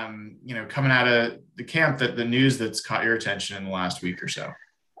 coming out of the camp, that the news that's caught your attention in the last week or so.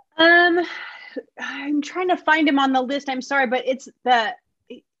 I'm trying to find him on the list. I'm sorry, but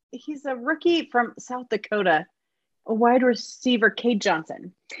he's a rookie from South Dakota, a wide receiver, Cade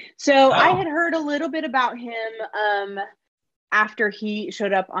Johnson. So I had heard a little bit about him after he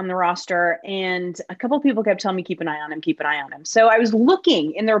showed up on the roster, and a couple of people kept telling me, keep an eye on him. So I was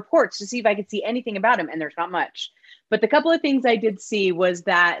looking in the reports to see if I could see anything about him, and there's not much. But the couple of things I did see was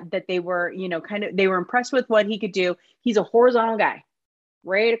that they were, they were impressed with what he could do. He's a horizontal guy,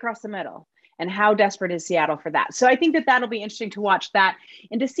 right across the middle. And how desperate is Seattle for that? So I think that'll be interesting to watch that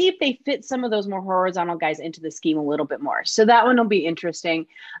and to see if they fit some of those more horizontal guys into the scheme a little bit more. So that one will be interesting.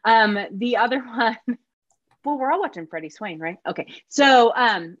 The other one, well, we're all watching Freddie Swain, right? Okay. So,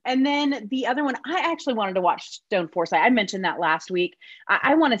 and then the other one, I actually wanted to watch Stone Forsythe. I mentioned that last week.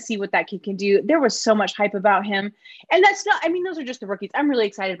 I want to see what that kid can do. There was so much hype about him. And that's not, those are just the rookies. I'm really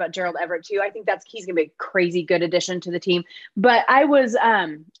excited about Gerald Everett too. I think he's going to be a crazy good addition to the team. But I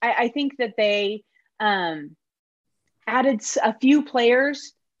think that they added a few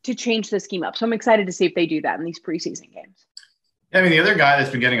players to change the scheme up. So I'm excited to see if they do that in these preseason games. Yeah, the other guy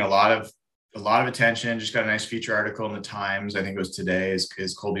that's been getting a lot of a lot of attention. Just got a nice feature article in the Times. I think it was today.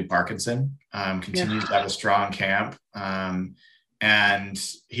 Is Colby Parkinson continues to have a strong camp, and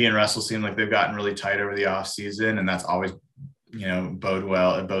he and Russell seem like they've gotten really tight over the off season, and that's always It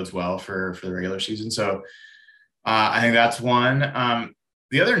bodes well for the regular season. So I think that's one.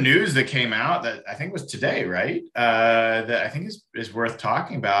 The other news that came out that I think was today, right? That I think is worth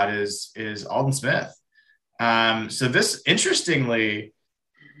talking about is Aldon Smith. So this, interestingly,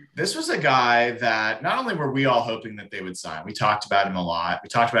 this was a guy that not only were we all hoping that they would sign, we talked about him a lot. We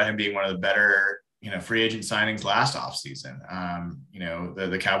talked about him being one of the better, free agent signings last offseason.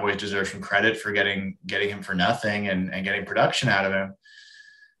 The Cowboys deserve some credit for getting him for nothing and getting production out of him.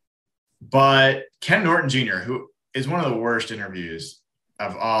 But Ken Norton Jr., who is one of the worst interviews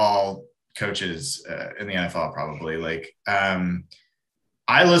of all coaches in the NFL, probably.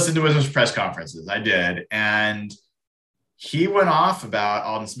 I listened to his press conferences. I did. And he went off about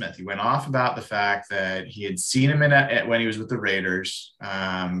Aldon Smith. He went off about the fact that he had seen him when he was with the Raiders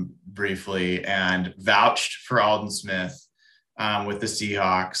briefly, and vouched for Aldon Smith with the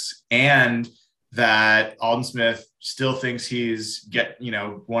Seahawks, and that Aldon Smith still thinks he's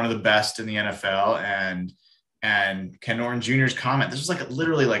one of the best in the NFL. And Ken Norton Jr.'s comment, this was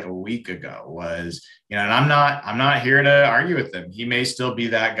literally a week ago, was, and I'm not here to argue with him. He may still be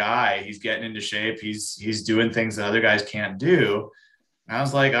that guy. He's getting into shape. He's doing things that other guys can't do. And I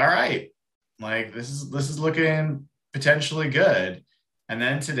was like, all right, this is looking potentially good. And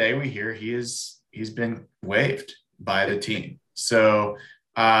then today we hear he's been waived by the team. So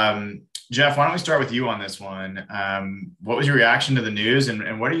Jeff, why don't we start with you on this one? What was your reaction to the news,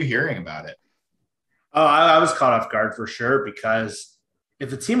 and what are you hearing about it? Oh, I was caught off guard for sure, because if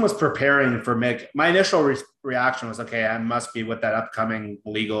the team was preparing for Mick, my initial reaction was, okay, I must be with that upcoming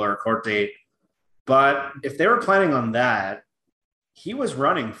legal or court date. But if they were planning on that, he was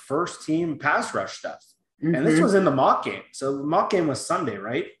running first team pass rush stuff. Mm-hmm. And this was in the mock game. So the mock game was Sunday,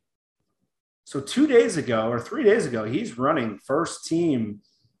 right? So 2 days ago or 3 days ago, he's running first team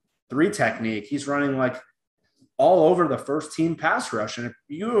 3 technique. He's running all over the first team pass rush. And if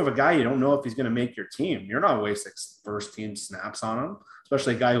you have a guy, you don't know if he's going to make your team, you're not wasting first team snaps on him,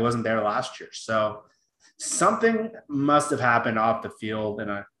 especially a guy who wasn't there last year. So something must have happened off the field.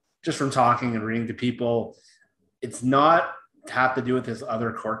 And just from talking and reading to people, it's not have to do with his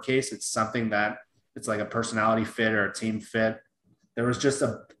other court case. It's something that it's like a personality fit or a team fit. There was just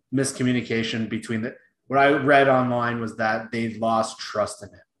a miscommunication between what I read online was that they lost trust in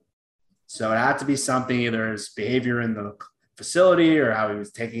him. So it had to be something, either his behavior in the facility or how he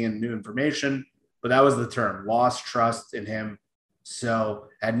was taking in new information. But that was the term, lost trust in him. So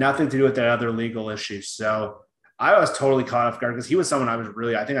it had nothing to do with that other legal issue. So I was totally caught off guard, because he was someone I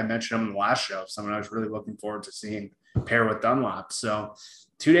think I mentioned him in the last show, someone I was really looking forward to seeing pair with Dunlap. So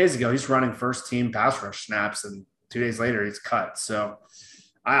 2 days ago, he's running first team pass rush snaps, and 2 days later he's cut. So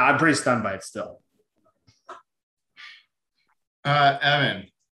I'm pretty stunned by it still. Evan,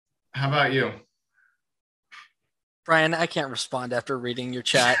 how about you? Brian, I can't respond after reading your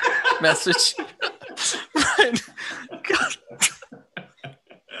chat message. Brian, God.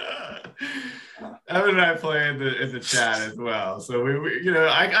 Evan and I play in the chat as well. So we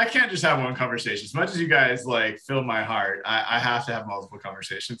I can't just have one conversation. As much as you guys fill my heart, I have to have multiple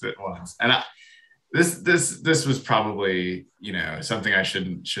conversations at once. And this was probably, something I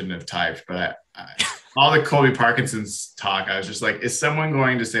shouldn't have typed, but all the Colby Parkinson's talk, I was just like, is someone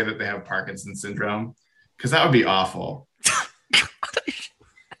going to say that they have Parkinson's syndrome? Because that would be awful.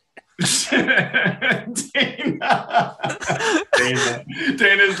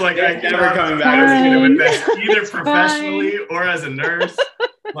 Dana's like, I never coming back with this, either professionally or as a nurse.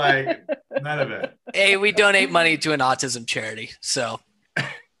 None of it. Hey, we donate money to an autism charity. So,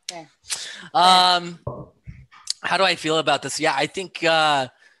 how do I feel about this? Yeah, I think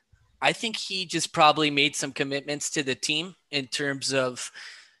he just probably made some commitments to the team in terms of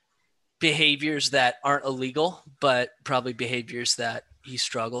behaviors that aren't illegal, but probably behaviors that he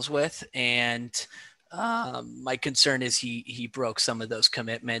struggles with. And my concern is he broke some of those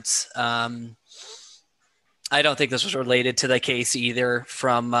commitments. I don't think this was related to the case either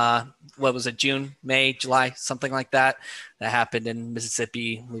from, what was it, June, May, July, something like that. That happened in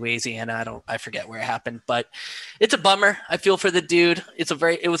Mississippi, Louisiana. I forget where it happened, but it's a bummer. I feel for the dude.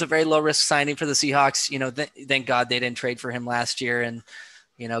 It was a very low risk signing for the Seahawks. Thank God they didn't trade for him last year and,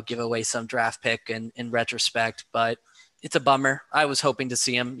 give away some draft pick in retrospect, but it's a bummer. I was hoping to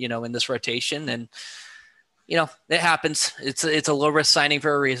see him, in this rotation, and, it happens. It's a low risk signing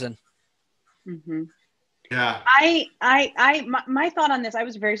for a reason. Mm-hmm. Yeah. My thought on this, I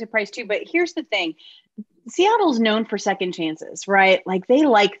was very surprised too, but here's the thing. Seattle's known for second chances, right? Like they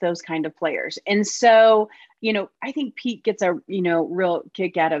like those kind of players. And so, I think Pete gets a, real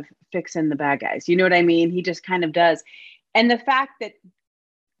kick out of fixing the bad guys. You know what I mean? He just kind of does. And the fact that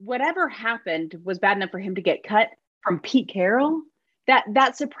whatever happened was bad enough for him to get cut from Pete Carroll,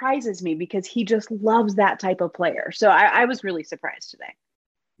 that surprises me because he just loves that type of player. So I was really surprised today.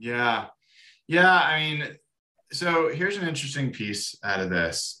 Yeah. I mean, so here's an interesting piece out of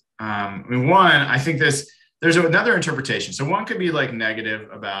this. One, I think there's another interpretation. So one could be like negative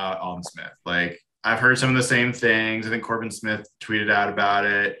about Alden Smith. Like I've heard some of the same things. I think Corbin Smith tweeted out about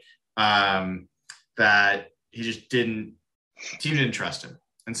it, that he just team didn't trust him.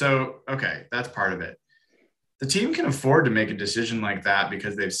 And so, okay, that's part of it. The team can afford to make a decision like that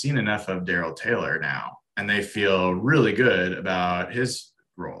because they've seen enough of Darrell Taylor now, and they feel really good about his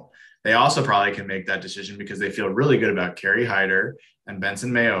role. They also probably can make that decision because they feel really good about Kerry Hyder and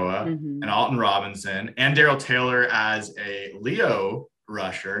Benson Mayowa and Alton Robinson and Darrell Taylor as a Leo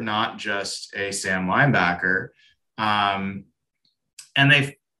rusher, not just a Sam linebacker. And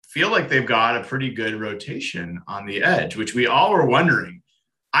they feel like they've got a pretty good rotation on the edge, which we all were wondering.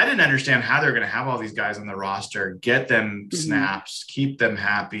 I didn't understand how they're going to have all these guys on the roster, get them snaps, keep them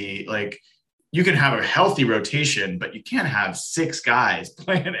happy. Like you can have a healthy rotation, but you can't have 6 guys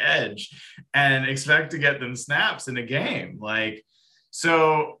playing edge and expect to get them snaps in a game. Like,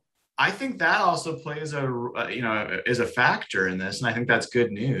 so I think that also plays is a factor in this. And I think that's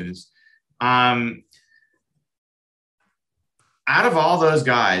good news. Out of all those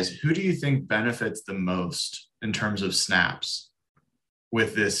guys, who do you think benefits the most in terms of snaps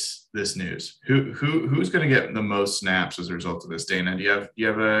with this news? Who's going to get the most snaps as a result of this? Dana, do you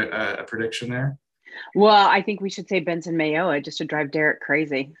have a prediction there? Well, I think we should say Benson Mayowa just to drive Derek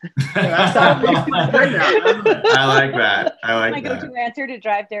crazy. I like that. My go-to answer to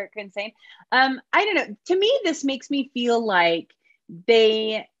drive Derek insane. I don't know. To me, this makes me feel like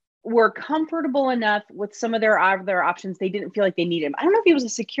they were comfortable enough with some of their other options. They didn't feel like they needed him. I don't know if he was a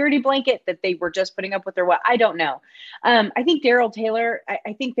security blanket that they were just putting up with or what. I don't know. I think Darrell Taylor,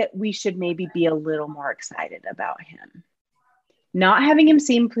 I think that we should maybe be a little more excited about him. Not having him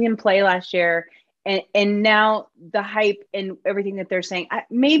seen him play last year, and now the hype and everything that they're saying,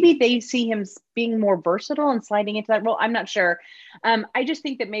 maybe they see him being more versatile and sliding into that role. I'm not sure. I just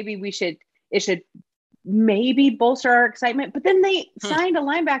think that maybe it should maybe bolster our excitement. But then they signed a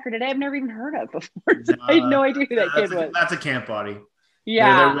linebacker today I've never even heard of before. So I had no idea who that kid was. That's a camp body.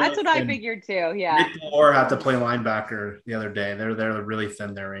 Yeah, they're really that's what thin. I figured too. Yeah. Nick Moore had to play linebacker the other day. They're really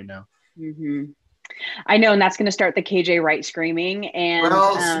thin there right now. Mm-hmm. I know, and that's going to start the KJ Wright screaming. And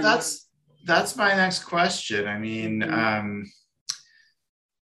so that's my next question. I mean, I'll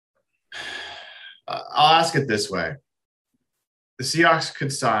ask it this way: the Seahawks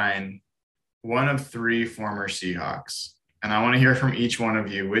could sign one of 3 former Seahawks, and I want to hear from each one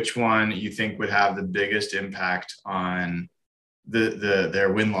of you which one you think would have the biggest impact on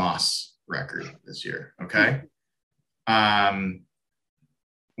their win-loss record this year. Okay. 1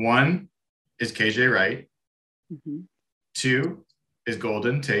 is KJ Wright. 2 is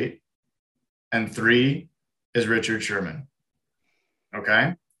Golden Tate, and 3 is Richard Sherman.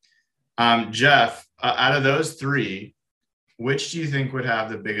 Okay. Jeff, out of those 3, which do you think would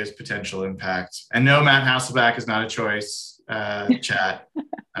have the biggest potential impact? And no, Matt Hasselbeck is not a choice, chat.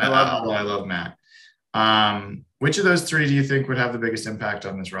 Although I love Matt. Which of those 3 do you think would have the biggest impact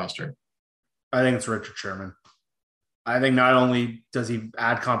on this roster? I think it's Richard Sherman. I think not only does he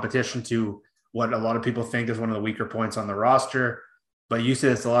add competition to what a lot of people think is one of the weaker points on the roster, but you say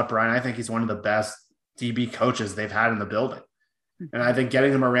this a lot, Brian. I think he's one of the best DB coaches they've had in the building. And I think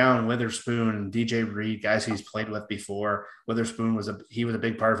getting him around Witherspoon and DJ Reed, guys he's played with before. Witherspoon was a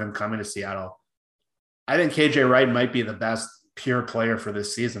big part of him coming to Seattle. I think KJ Wright might be the best pure player for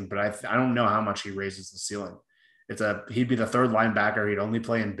this season, but I don't know how much he raises the ceiling. He'd be the 3rd linebacker. He'd only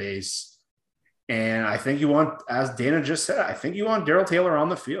play in base. And I think you want, as Dana just said, I think you want Darrell Taylor on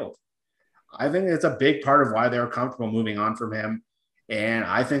the field. I think it's a big part of why they're comfortable moving on from him. And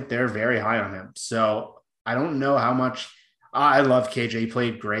I think they're very high on him. So I don't know how much. I love KJ. He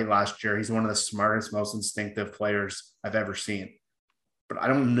played great last year. He's one of the smartest, most instinctive players I've ever seen. But I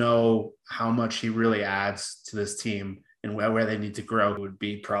don't know how much he really adds to this team and where they need to grow. It would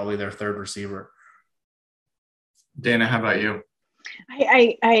be probably their 3rd receiver. Dana, how about you?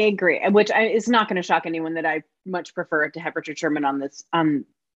 I agree, which is not going to shock anyone that I much prefer to have Richard Sherman on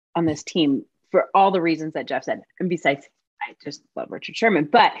this team for all the reasons that Jeff said. And besides, I just love Richard Sherman.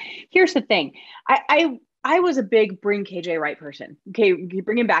 But here's the thing. I was a big bring KJ Wright person. Okay,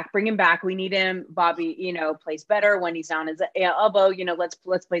 bring him back. We need him. Bobby, plays better when he's down his elbow.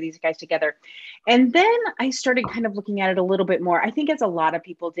 Let's play these guys together. And then I started kind of looking at it a little bit more. I think as a lot of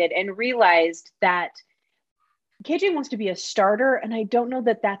people did, and realized that KJ wants to be a starter, and I don't know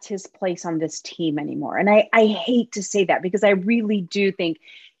that that's his place on this team anymore. And I hate to say that, because I really do think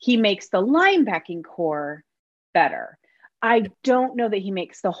he makes the linebacking core better. I don't know that he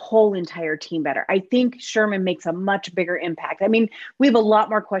makes the whole entire team better. I think Sherman makes a much bigger impact. I mean, we have a lot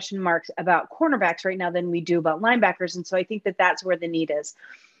more question marks about cornerbacks right now than we do about linebackers. And so I think that that's where the need is.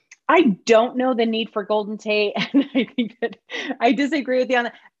 I don't know the need for Golden Tate. And I think that I disagree with you on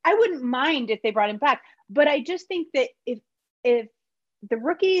that. I wouldn't mind if they brought him back, but I just think that if the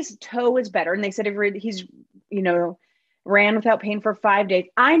rookie's toe is better, and they said if he's, ran without pain for 5 days.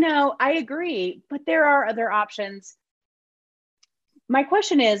 I know, I agree, but there are other options. My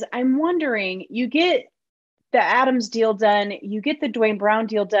question is, I'm wondering, you get the Adams deal done, you get the Dwayne Brown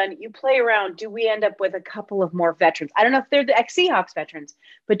deal done, you play around, do we end up with a couple of more veterans? I don't know if they're the ex-Seahawks veterans,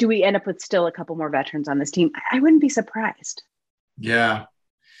 but do we end up with still a couple more veterans on this team? I wouldn't be surprised. Yeah.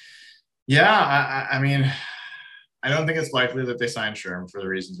 I mean, I don't think it's likely that they sign Sherm for the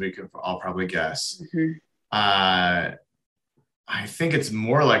reasons we could all probably guess. Mm-hmm. I think it's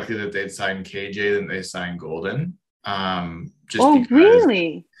more likely that they'd sign KJ than they sign Golden.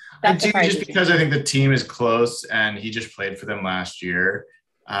 Really? Just because I think the team is close and he just played for them last year.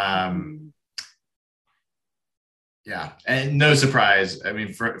 Yeah, and no surprise. I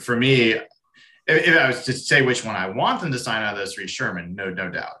mean, for me, if I was to say which one I want them to sign out of those three, Sherman, no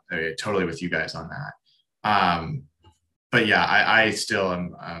doubt. I mean, totally with you guys on that. But yeah, I still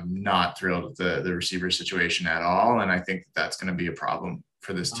am not thrilled with the receiver situation at all. And I think that's going to be a problem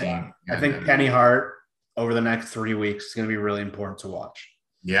for this team. I think Penny Hart over the next 3 weeks is going to be really important to watch.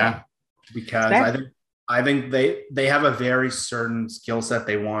 Yeah. Because I think they have a very certain skill set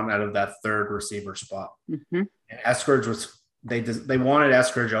they want out of that third receiver spot. Mm-hmm. And Eskridge they wanted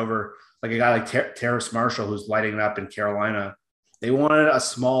Eskridge over like a guy like Terrace Marshall, who's lighting it up in Carolina. They wanted a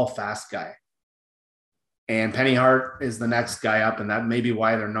small, fast guy. And Penny Hart is the next guy up, and that may be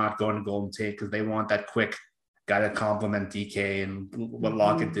why they're not going to Golden Tate, because they want that quick guy to complement DK and what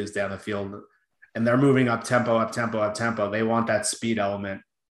Lockett does down the field. And they're moving up tempo. They want that speed element,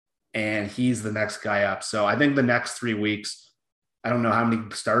 and he's the next guy up. So I think the next 3 weeks, I don't know how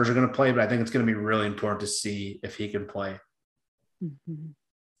many starters are going to play, but I think it's going to be really important to see if he can play. Mm-hmm.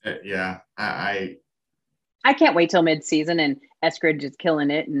 Yeah, I can't wait till midseason and Eskridge is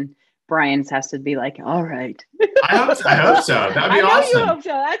killing it, and Brian's has to be like, all right. I hope so. That'd be awesome. You hope so.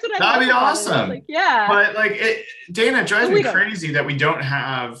 That's what That'd be awesome. Like, yeah. But Dana, it drives me crazy that we don't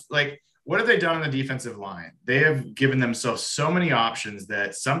have what have they done on the defensive line? They have given themselves so many options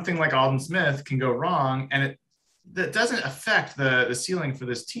that something like Aldon Smith can go wrong, and that doesn't affect the ceiling for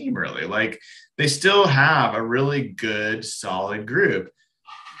this team really. Like, they still have a really good, solid group.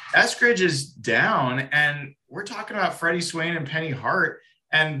 Eskridge is down, and we're talking about Freddie Swain and Penny Hart.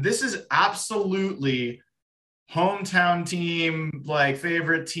 And this is absolutely hometown team,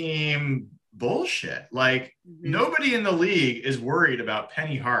 favorite team bullshit. Nobody in the league is worried about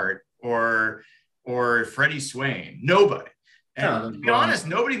Penny Hart or Freddie Swain. Nobody. And to be honest,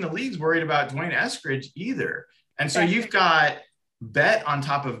 nobody in the league is worried about Dwayne Eskridge either. And so you've got bet on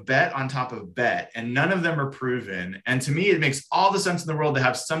top of bet on top of bet, and none of them are proven. And to me, it makes all the sense in the world to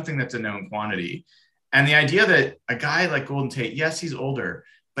have something that's a known quantity. And the idea that a guy like Golden Tate, yes, he's older,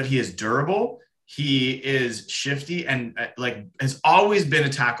 but he is durable. He is shifty and has always been a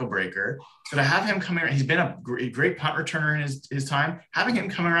tackle breaker. So to have him come around, he's been a great punt returner in his time. Having him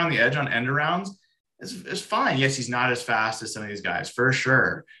come around the edge on end arounds is fine. Yes, he's not as fast as some of these guys for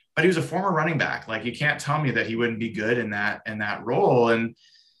sure, but he was a former running back. You can't tell me that he wouldn't be good in that role. And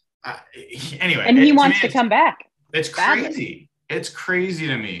anyway, and he wants to come back. It's crazy. It's crazy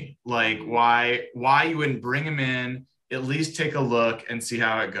to me, why you wouldn't bring him in, at least take a look and see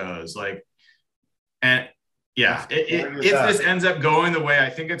how it goes. If this ends up going the way I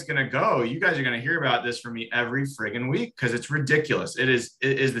think it's going to go, you guys are going to hear about this from me every friggin' week, because it's ridiculous. It is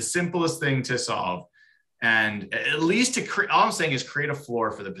the simplest thing to solve. And at least all I'm saying is create a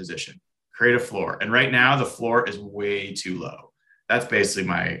floor for the position, create a floor. And right now the floor is way too low. That's basically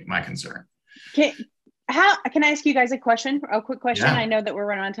my concern. Okay. Can I ask you guys a quick question? Yeah. I know that we're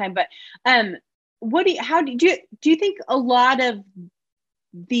running on time, but do you think a lot of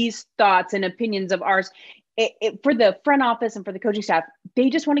these thoughts and opinions of ours, for the front office and for the coaching staff, they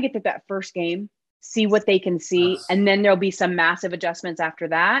just want to get to that first game, see what they can see, and then there'll be some massive adjustments after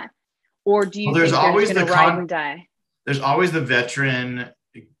that? Or do you think they're going to ride and die? There's always the veteran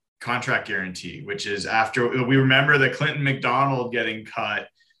contract guarantee, which is after we remember the Clinton McDonald getting cut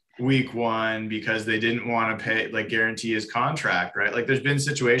week 1 because they didn't want to pay, like, guarantee his contract, right? Like, there's been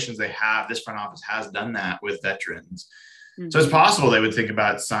situations this front office has done that with veterans. So it's possible they would think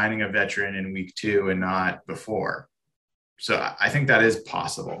about signing a veteran in week 2 and not before. So I think that is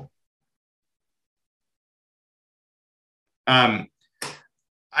possible.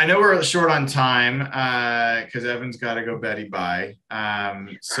 I know we're short on time because Evan's got to go Betty bye.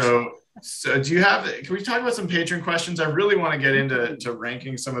 So do you have, can we talk about some patron questions? I really want to get into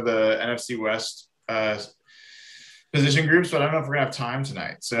ranking some of the NFC West position groups, but I don't know if we're gonna have time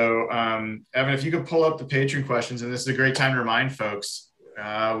tonight. So Evan, if you could pull up the patron questions, and this is a great time to remind folks,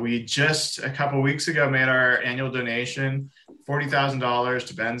 we just a couple weeks ago made our annual donation, $40,000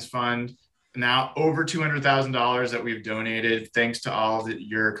 to Ben's fund. Now over $200,000 that we've donated, thanks to all of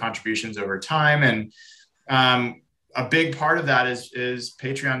your contributions over time. And a big part of that is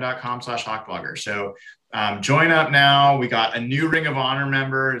patreon.com/hawkblogger. So join up now. We got a new Ring of Honor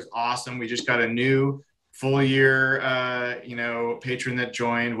member. It's awesome. We just got a new full year, patron that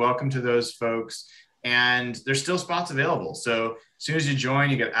joined. Welcome to those folks. And there's still spots available. So as soon as you join,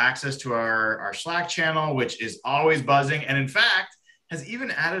 you get access to our Slack channel, which is always buzzing. And in fact, has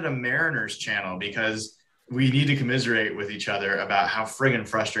even added a Mariners channel because we need to commiserate with each other about how friggin'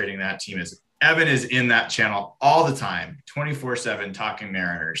 frustrating that team is. Evan is in that channel all the time, 24/7 talking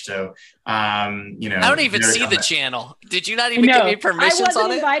Mariners. So, I don't even see the channel. Did you not even give me permissions on it? I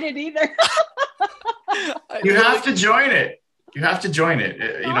wasn't invited either. You have to join it. You have to join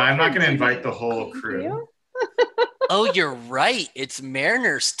it. I'm not going to invite the whole crew. Oh, you're right. It's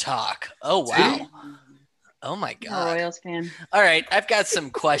Mariners talk. Oh, wow. See? Oh my God. Royals fan. All right. I've got some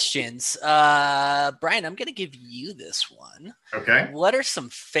questions. Brian, I'm going to give you this one. Okay. What are some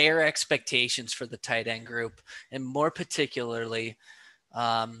fair expectations for the tight end group? And more particularly,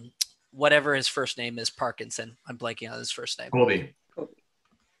 whatever his first name is, Parkinson. I'm blanking on his first name. Colby.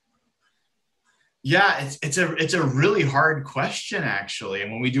 Yeah, it's a really hard question, actually.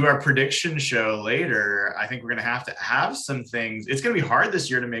 And when we do our prediction show later, I think we're going to have some things. It's going to be hard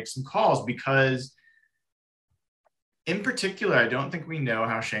this year to make some calls because, in particular, I don't think we know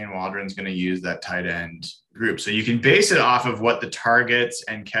how Shane Waldron's going to use that tight end group. So you can base it off of what the targets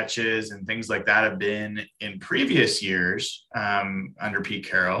and catches and things like that have been in previous years under Pete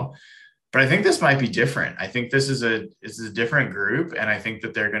Carroll. But I think this might be different. I think this is a different group, and I think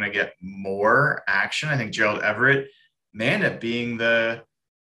that they're going to get more action. I think Gerald Everett may end up being the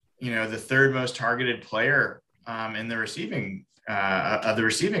third most targeted player in the receiving of the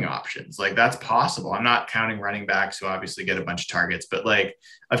receiving options. Like, that's possible. I'm not counting running backs who obviously get a bunch of targets, but like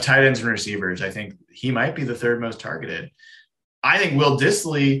of tight ends and receivers, I think he might be the third most targeted. I think Will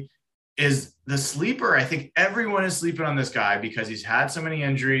Dissly is the sleeper. I think everyone is sleeping on this guy because he's had so many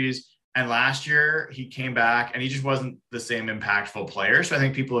injuries. And last year he came back and he just wasn't the same impactful player. So I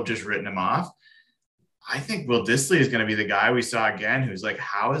think people have just written him off. I think Will Dissly is going to be the guy we saw again, who's like,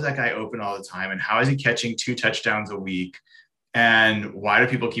 how is that guy open all the time? And how is he catching 2 touchdowns a week? And why do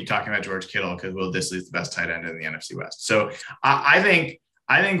people keep talking about George Kittle? Because Will Dissly is the best tight end in the NFC West. So I think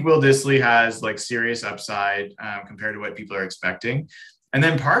Will Dissly has like serious upside compared to what people are expecting. And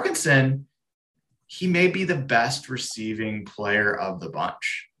then Parkinson, he may be the best receiving player of the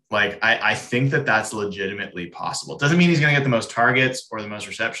bunch. Like, I think that that's legitimately possible. It doesn't mean he's going to get the most targets or the most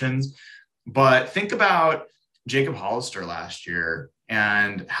receptions, but think about Jacob Hollister last year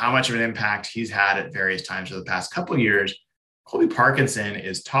and how much of an impact he's had at various times for the past couple of years. Colby Parkinson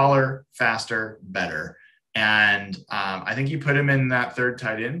is taller, faster, better. And I think you put him in that third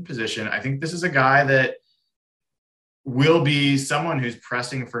tight end position. I think this is a guy that will be someone who's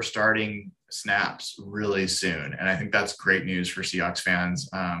pressing for starting snaps really soon. And I think that's great news for Seahawks fans.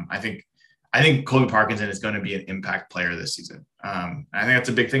 I think Colby Parkinson is going to be an impact player this season. I think that's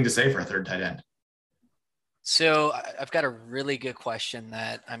a big thing to say for a third tight end. So I've got a really good question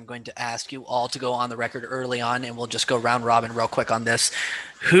that I'm going to ask you all to go on the record early on, and we'll just go round robin real quick on this.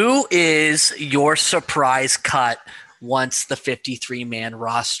 Who is your surprise cut once the 53-man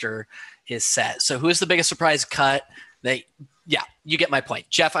roster is set? So who is the biggest surprise cut yeah, you get my point.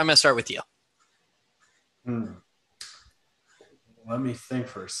 Jeff, I'm going to start with you. Let me think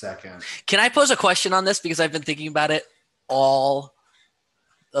for a second. Can I pose a question on this? Because I've been thinking about it all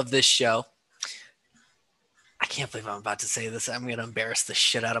of this show. I can't believe I'm about to say this. I'm going to embarrass the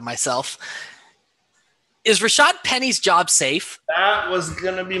shit out of myself. Is Rashad Penny's job safe? That was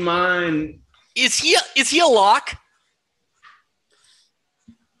going to be mine. Is he a lock?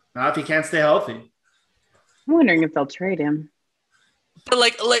 Not if he can't stay healthy. I'm wondering if they'll trade him. But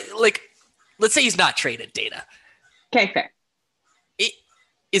like, let's say he's not traded, Dana. Okay, fair.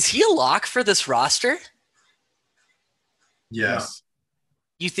 Is he a lock for this roster? Yes,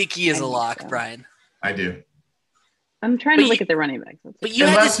 You think he is I a think lock, so. Brian? I do. I'm trying But to look you- at the running backs. But you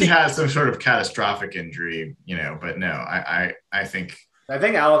had Unless to he has some sort of catastrophic injury, but no, I think I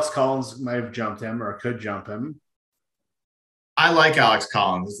think Alex Collins might have jumped him or could jump him. I like Alex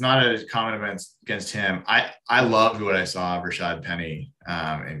Collins. It's not a comment against him. I loved what I saw of Rashad Penny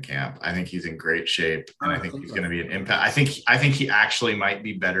in camp. I think he's in great shape, and I think he's going to be an impact. I think he actually might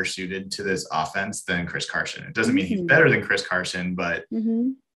be better suited to this offense than Chris Carson. It doesn't mean he's better than Chris Carson, but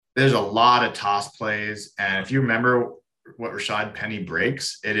there's a lot of toss plays, and if you remember what Rashad Penny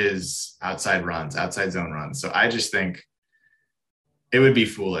breaks, it is outside runs, outside zone runs. So I just think it would be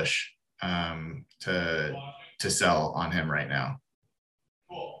foolish to sell on him right now.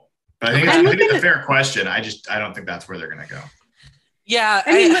 But I think it's a fair question. I don't think that's where they're going to go. Yeah.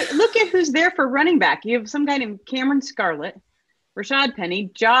 I mean, look at who's there for running back. You have some guy named Cameron Scarlett, Rashad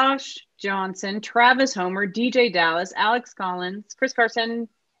Penny, Josh Johnson, Travis Homer, DJ Dallas, Alex Collins, Chris Carson.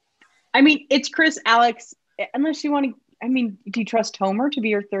 I mean, it's Chris, Alex, unless you want to, I mean, do you trust Homer to be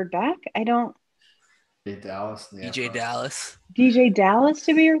your third back? I don't. DJ Dallas. DJ Dallas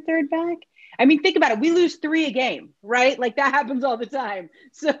to be your third back? I mean, think about it. We lose 3 a game, right? Like that happens all the time.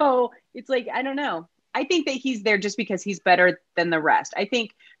 So it's like, I don't know. I think that he's there just because he's better than the rest. I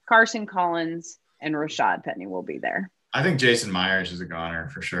think Carson Collins and Rashad Penny will be there. I think Jason Myers is a goner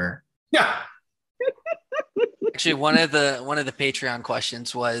for sure. Yeah. Actually, one of the Patreon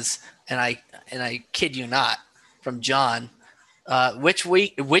questions was, and I kid you not, from John, which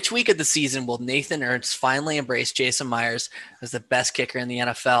week of the season will Nathan Ernst finally embrace Jason Myers as the best kicker in the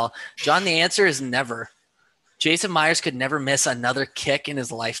NFL? John, the answer is never. Jason Myers could never miss another kick in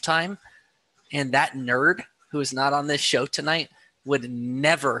his lifetime, and that nerd who is not on this show tonight would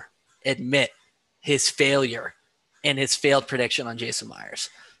never admit his failure and his failed prediction on Jason Myers.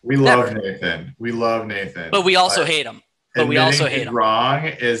 We love Nathan. We love Nathan. But we also hate him. But we also hate him. Wrong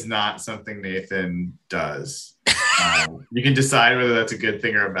is not something Nathan does. You can decide whether that's a good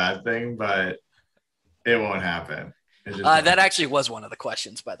thing or a bad thing, but it won't happen. That actually was one of the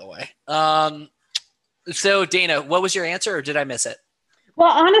questions, by the way. So Dana, what was your answer, or did I miss it? Well,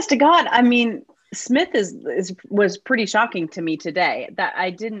 honest to God, I mean, Smith was pretty shocking to me today. That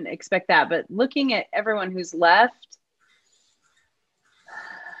I didn't expect that. But looking at everyone who's left,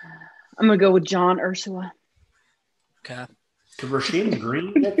 I'm gonna go with John Ursula. Okay. Did Rasheem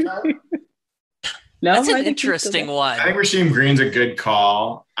Green get cut? No, that's an interesting one. I think Rasheem Green's a good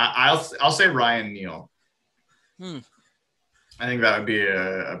call. I'll say Ryan Neal. I think that would be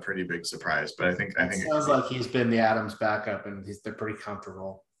a pretty big surprise, but I think it sounds like he's been the Adams backup, and they're pretty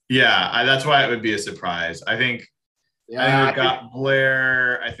comfortable. Yeah, that's why it would be a surprise. I think we've got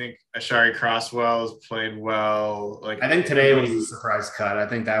Blair. I think Ashari Crosswell's played well. I think today was a surprise cut. I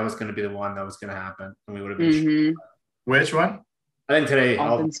think that was going to be the one that was going to happen, and we would have been. Which one? I think today.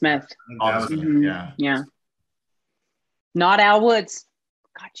 Alden Smith. Yeah. Not Al Woods.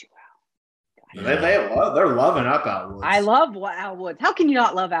 Got you, Al. They're loving up Al Woods. I love Al Woods. How can you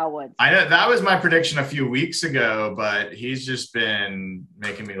not love Al Woods? I know that was my prediction a few weeks ago, but he's just been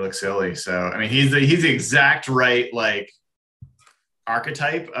making me look silly. So I mean, he's the exact right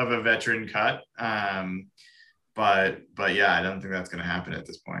archetype of a veteran cut. But yeah, I don't think that's going to happen at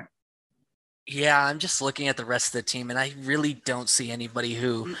this point. Yeah, I'm just looking at the rest of the team, and I really don't see anybody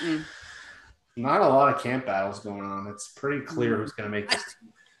who. Not a lot of camp battles going on. It's pretty clear who's going to make this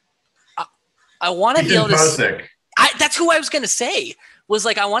team. I want to be able to. Posick. That's who I was going to say. Was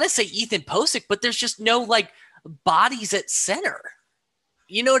I want to say Ethan Posick, but there's just no bodies at center.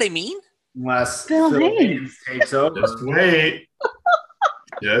 You know what I mean? Unless Phil Haynes takes over. Just wait.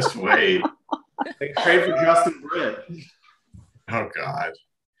 Just wait. They trade for Justin Britt. Oh God.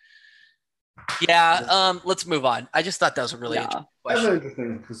 Yeah. Let's move on. I just thought that was a really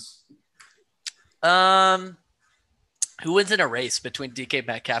interesting question. Who wins in a race between DK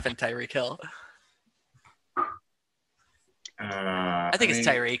Metcalf and Tyreek Hill? I think it's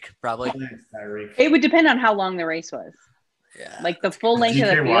Tyreek, probably. Tyreek. It would depend on how long the race was. Yeah. The full length of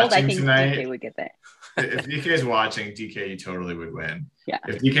the DK field, I think tonight, DK would get that. If DK's watching, DK totally would win. Yeah.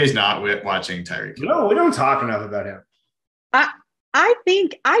 If DK's not watching, Tyreek. No, we don't talk enough about him. I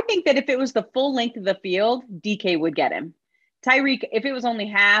think that if it was the full length of the field, DK would get him. Tyreek, if it was only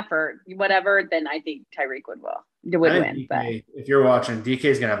half or whatever, then I think Tyreek would win. DK, but if you're watching,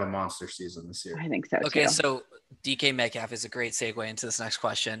 DK's gonna have a monster season this year. I think so. Okay, too. so DK Metcalf is a great segue into this next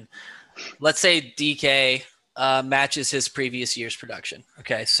question. Let's say DK matches his previous year's production.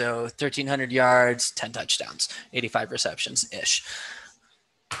 Okay, so 1,300 yards, 10 touchdowns, 85 receptions ish.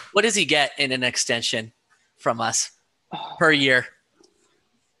 What does he get in an extension from us per year?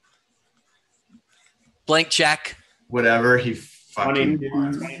 Blank check. whatever he fucking 22,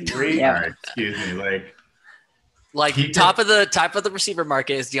 wants. 23. Yeah. All right, excuse me. Like He top of the receiver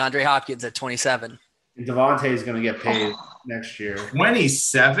market is DeAndre Hopkins at 27. And Devontae is going to get paid next year.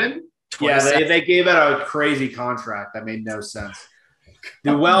 27? Yeah, 27. they gave it a crazy contract that made no sense.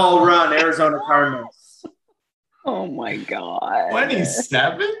 The well-run Arizona Cardinals. Oh my god.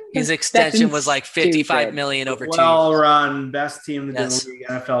 27? His extension was like 55 stupid. million over 2 years. Well-run, best team in Yes. the league,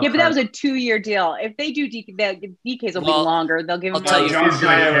 NFL. Yeah, but that was a 2-year deal. If they do DKs will Well, be longer. They'll give I'll him tell more. you- John's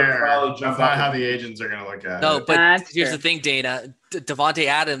gonna Giant would care. probably That's jump not up. how the agents are going to look at No, it. but That's here's true. the thing, Dana. Devontae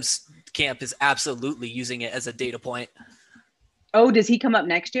Adams' camp is absolutely using it as a data point. Oh, does he come up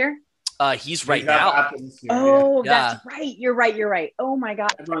next year? He's right now. Oh, Yeah. that's right. You're right. Oh my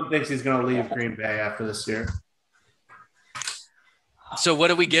god. Everyone thinks he's going to leave Green Bay after this year. So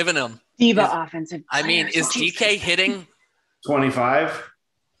what are we giving him? Diva Is- offensive. I mean, players. is DK hitting? 25.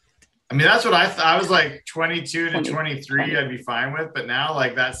 I mean, that's what I was like 22 to 20. 23, I'd be fine with. But now,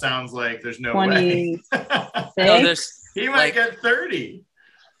 like, that sounds like there's no way. 26? No, there's He might get 30.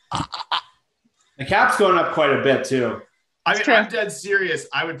 The cap's going up quite a bit, too. I It's mean, true. I'm dead serious.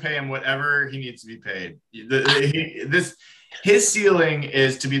 I would pay him whatever he needs to be paid. His ceiling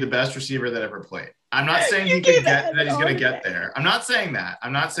is to be the best receiver that ever played. I'm not saying You he can gave get that that he's going to all get day. there. I'm not saying that.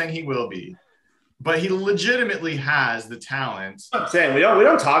 I'm not saying he will be, but he legitimately has the talent. I'm saying we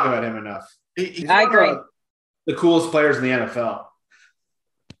don't talk about him enough. He- I agree. One of the coolest players in the NFL.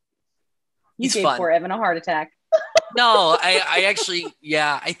 You He's gave fun. poor Evan a heart attack. no. I actually,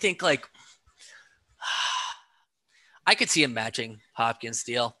 yeah. I think like I could see him matching Hopkins'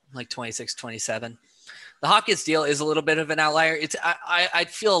 deal, like 26, 27. The Hopkins deal is a little bit of an outlier. I'd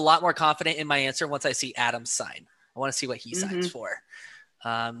feel a lot more confident in my answer once I see Adams sign. I want to see what he signs for.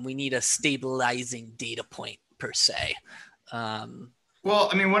 We need a stabilizing data point per se. Well,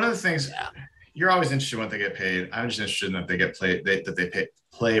 I mean, one of the things you're always interested in what they get paid. I'm just interested in that they get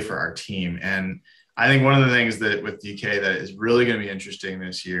play for our team. And I think one of the things that with DK that is really going to be interesting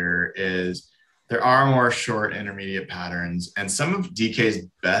this year is there are more short intermediate patterns. And some of DK's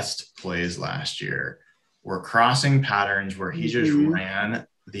best plays last year were crossing patterns where he just ran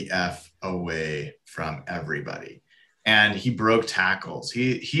the F away from everybody. And he broke tackles.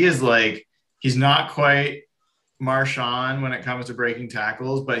 He is like, he's not quite Marshawn when it comes to breaking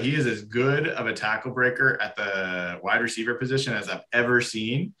tackles, but he is as good of a tackle breaker at the wide receiver position as I've ever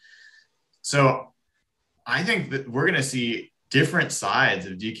seen. So I think that we're going to see different sides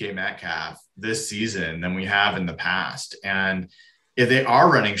of DK Metcalf this season than we have in the past. And if they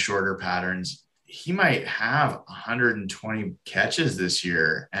are running shorter patterns, he might have 120 catches this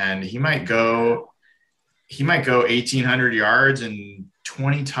year, and he might go 1,800 yards and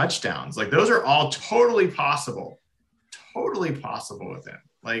 20 touchdowns. Like, those are all totally possible with him.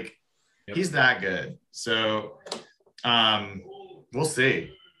 Like, he's that good. So we'll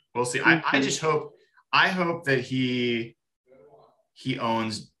see. I hope that he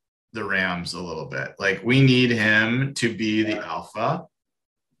owns the Rams a little bit. Like, we need him to be the alpha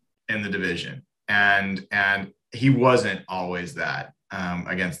in the division. And he wasn't always that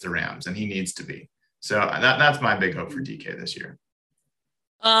against the Rams, and he needs to be. So that's my big hope for DK this year.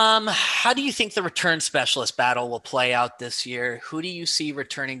 How do you think the return specialist battle will play out this year? Who do you see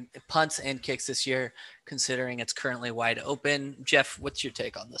returning punts and kicks this year, considering it's currently wide open? Jeff, what's your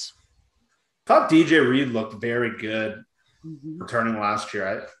take on this? I thought DJ Reed looked very good returning last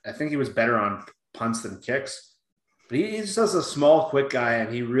year. I think he was better on punts than kicks. But he's just a small, quick guy,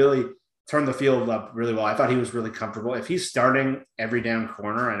 and he really turned the field up really well. I thought he was really comfortable. If he's starting every down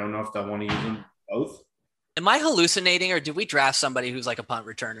corner, I don't know if they'll want to use him both. Am I hallucinating, or did we draft somebody who's like a punt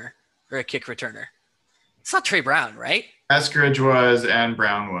returner or a kick returner? It's not Trey Brown, right? Eskridge was and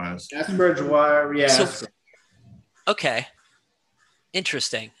Brown was. Bridgewater, yeah. So- Okay.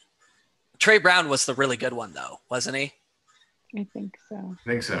 Interesting. Trey Brown was the really good one, though, wasn't he? I think so. I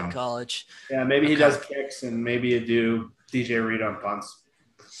think so. In college. Yeah, maybe he Okay. does kicks, and maybe you do DJ Reed on punts.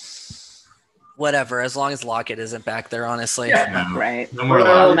 Whatever, as long as Lockett isn't back there, honestly. Yeah. No, Right. no more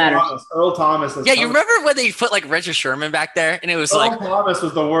Earl Lockett. matters. Thomas. Yeah, you remember when they put like Reggie Sherman back there, and it was Earl like, Thomas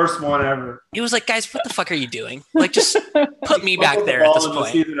was the worst one ever. it was like, guys, what the fuck are you doing? Like, just put me back Fumbled the there at ball this in the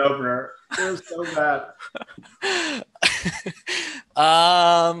point. season opener. It was so bad.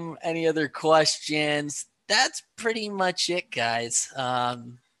 Any other questions? That's pretty much it, guys.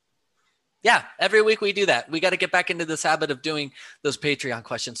 Yeah, every week we do that. We got to get back into this habit of doing those Patreon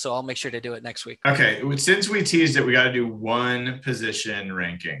questions, so I'll make sure to do it next week. Okay, since we teased it, we got to do one position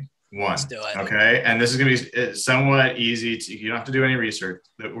ranking. One. Let's do it. Okay, and this is going to be somewhat easy. You don't have to do any research.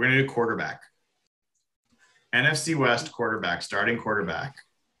 But we're going to do quarterback. NFC West quarterback, starting quarterback.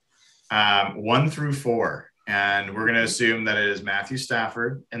 1 through 4. And we're going to assume that it is Matthew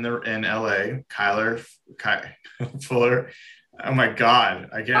Stafford in LA, Kyler Fuller. Oh my God.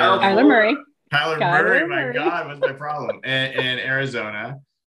 I can't remember. Kyler Murray. Kyler Murray, my God, what's my problem? In Arizona.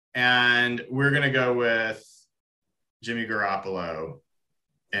 And we're going to go with Jimmy Garoppolo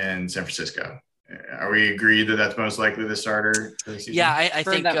in San Francisco. Are we agreed that that's most likely the starter for the season? Yeah, I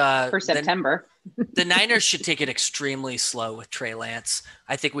think for September. The Niners should take it extremely slow with Trey Lance.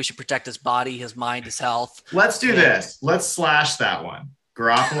 I think we should protect his body, his mind, his health. Let's do this. Let's slash that one.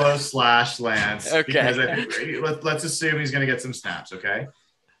 Garoppolo / Lance. Okay. Because let's assume he's going to get some snaps, okay?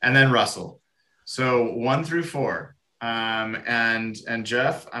 And then Russell. So 1 through 4. And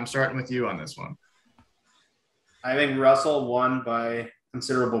Jeff, I'm starting with you on this one. I think Russell won by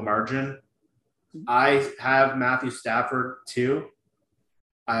considerable margin. I have Matthew Stafford 2.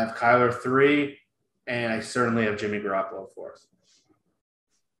 I have Kyler 3, and I certainly have Jimmy Garoppolo 4th.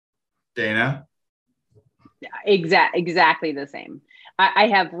 Dana? Exactly the same. I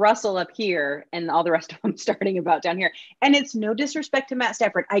have Russell up here and all the rest of them starting about down here. And it's no disrespect to Matt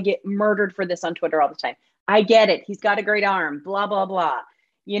Stafford. I get murdered for this on Twitter all the time. I get it. He's got a great arm, blah, blah, blah.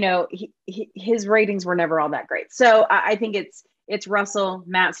 You know, his ratings were never all that great. So I think it's Russell,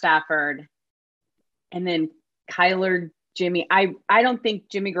 Matt Stafford, and then Kyler, Jimmy. I don't think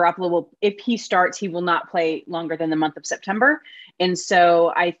Jimmy Garoppolo will, if he starts, he will not play longer than the month of September. And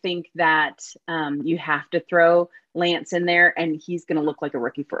so I think that you have to throw Lance in there, and he's going to look like a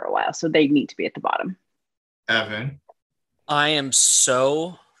rookie for a while. So they need to be at the bottom. Evan? I am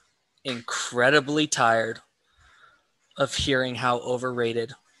so incredibly tired of hearing how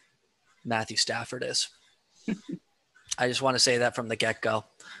overrated Matthew Stafford is. I just want to say that from the get-go.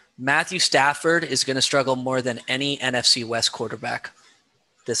 Matthew Stafford is going to struggle more than any NFC West quarterback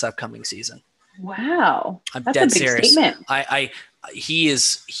this upcoming season. Wow. I'm That's dead a big serious. statement. He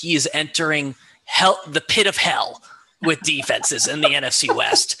is entering hell, the pit of hell, with defenses in the NFC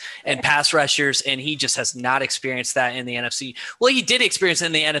West and pass rushers, and he just has not experienced that in the NFC. Well, he did experience it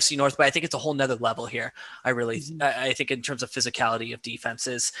in the NFC North, but I think it's a whole nother level here. I think in terms of physicality of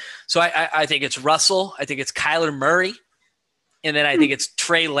defenses. So I think it's Russell. I think it's Kyler Murray. And then I think it's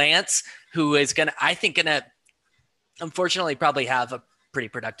Trey Lance, who is going to unfortunately probably have a pretty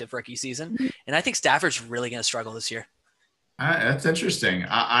productive rookie season. And I think Stafford's really going to struggle this year. That's interesting.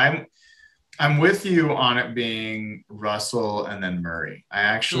 I'm with you on it being Russell and then Murray. I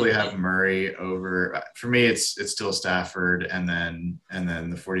actually have Murray over. For me, it's still Stafford and then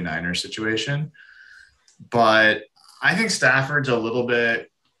the 49ers situation. But I think Stafford's a little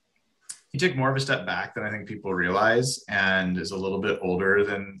bit, he took more of a step back than I think people realize and is a little bit older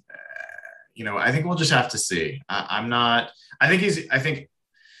than, I think we'll just have to see. I think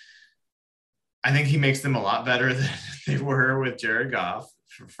he makes them a lot better than they were with Jared Goff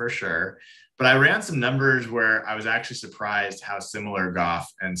for sure. But I ran some numbers where I was actually surprised how similar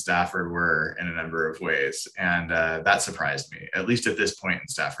Goff and Stafford were in a number of ways. And that surprised me, at least at this point in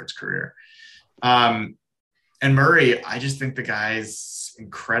Stafford's career. And Murray, I just think the guy's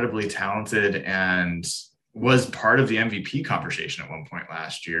incredibly talented and was part of the MVP conversation at one point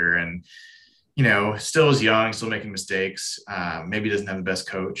last year. And, still is young, still making mistakes. Maybe doesn't have the best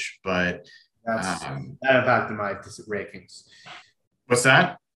coach, but that impacted my rankings. What's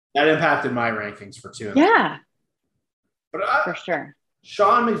that? That impacted my rankings for 2. Yeah, but for sure.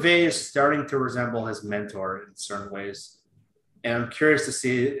 Sean McVay is starting to resemble his mentor in certain ways. And I'm curious to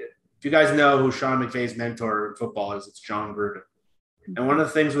see, if you guys know who Sean McVay's mentor in football is, it's John Gruden. And one of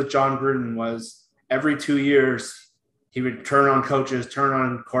the things with John Gruden was every 2 years, he would turn on coaches, turn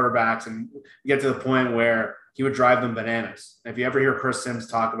on quarterbacks, and get to the point where he would drive them bananas. And if you ever hear Chris Sims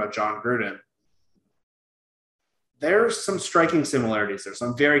talk about John Gruden, there's some striking similarities there. So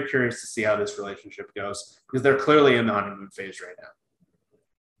I'm very curious to see how this relationship goes because they're clearly in the honeymoon phase right now.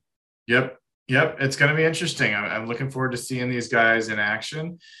 Yep. It's going to be interesting. I'm looking forward to seeing these guys in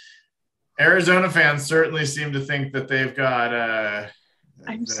action. Arizona fans certainly seem to think that they've got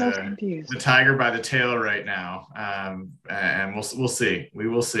so confused. The tiger by the tail right now. And we'll see. We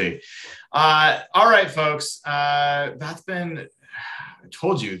will see. All right, folks. That's been, I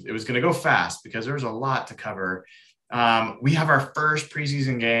told you it was going to go fast because there's a lot to cover. We have our first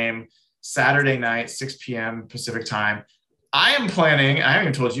preseason game Saturday night, 6 p.m. Pacific time. I haven't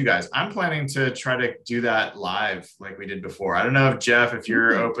even told you guys, I'm planning to try to do that live like we did before. I don't know if Jeff, if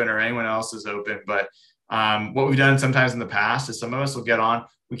you're open or anyone else is open, but what we've done sometimes in the past is some of us will get on.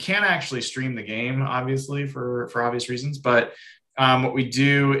 We can't actually stream the game, obviously, for obvious reasons, but what we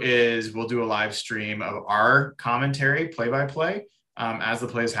do is we'll do a live stream of our commentary, play-by-play, as the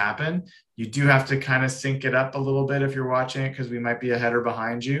plays happen. You do have to kind of sync it up a little bit if you're watching it because we might be ahead or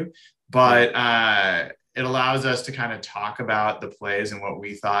behind you. but it allows us to kind of talk about the plays and what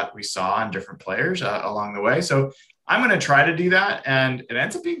we thought we saw in different players along the way. So I'm going to try to do that, and it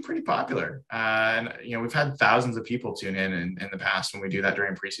ends up being pretty popular. And we've had thousands of people tune in the past when we do that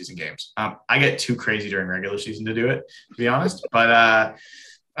during preseason games. I get too crazy during regular season to do it, to be honest. But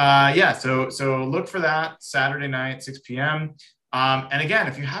yeah, so look for that Saturday night, 6 p.m. And again,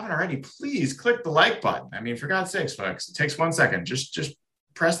 if you haven't already, please click the like button. I mean, for God's sakes, folks, it takes 1 second. Just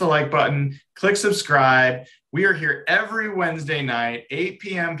press the like button, click subscribe. We are here every Wednesday night, 8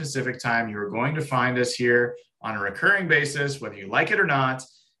 p.m. Pacific time. You are going to find us here on a recurring basis, whether you like it or not.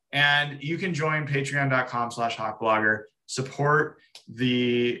 And you can join patreon.com/hawkblogger, support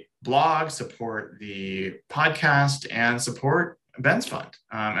the blog, support the podcast, and support Ben's Fund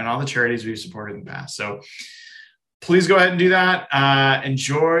and all the charities we've supported in the past. So please go ahead and do that.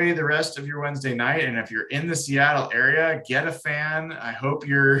 Enjoy the rest of your Wednesday night. And if you're in the Seattle area, get a fan. I hope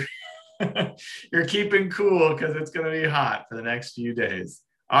you're you're keeping cool, because it's going to be hot for the next few days.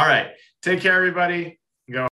 All right. Take care, everybody.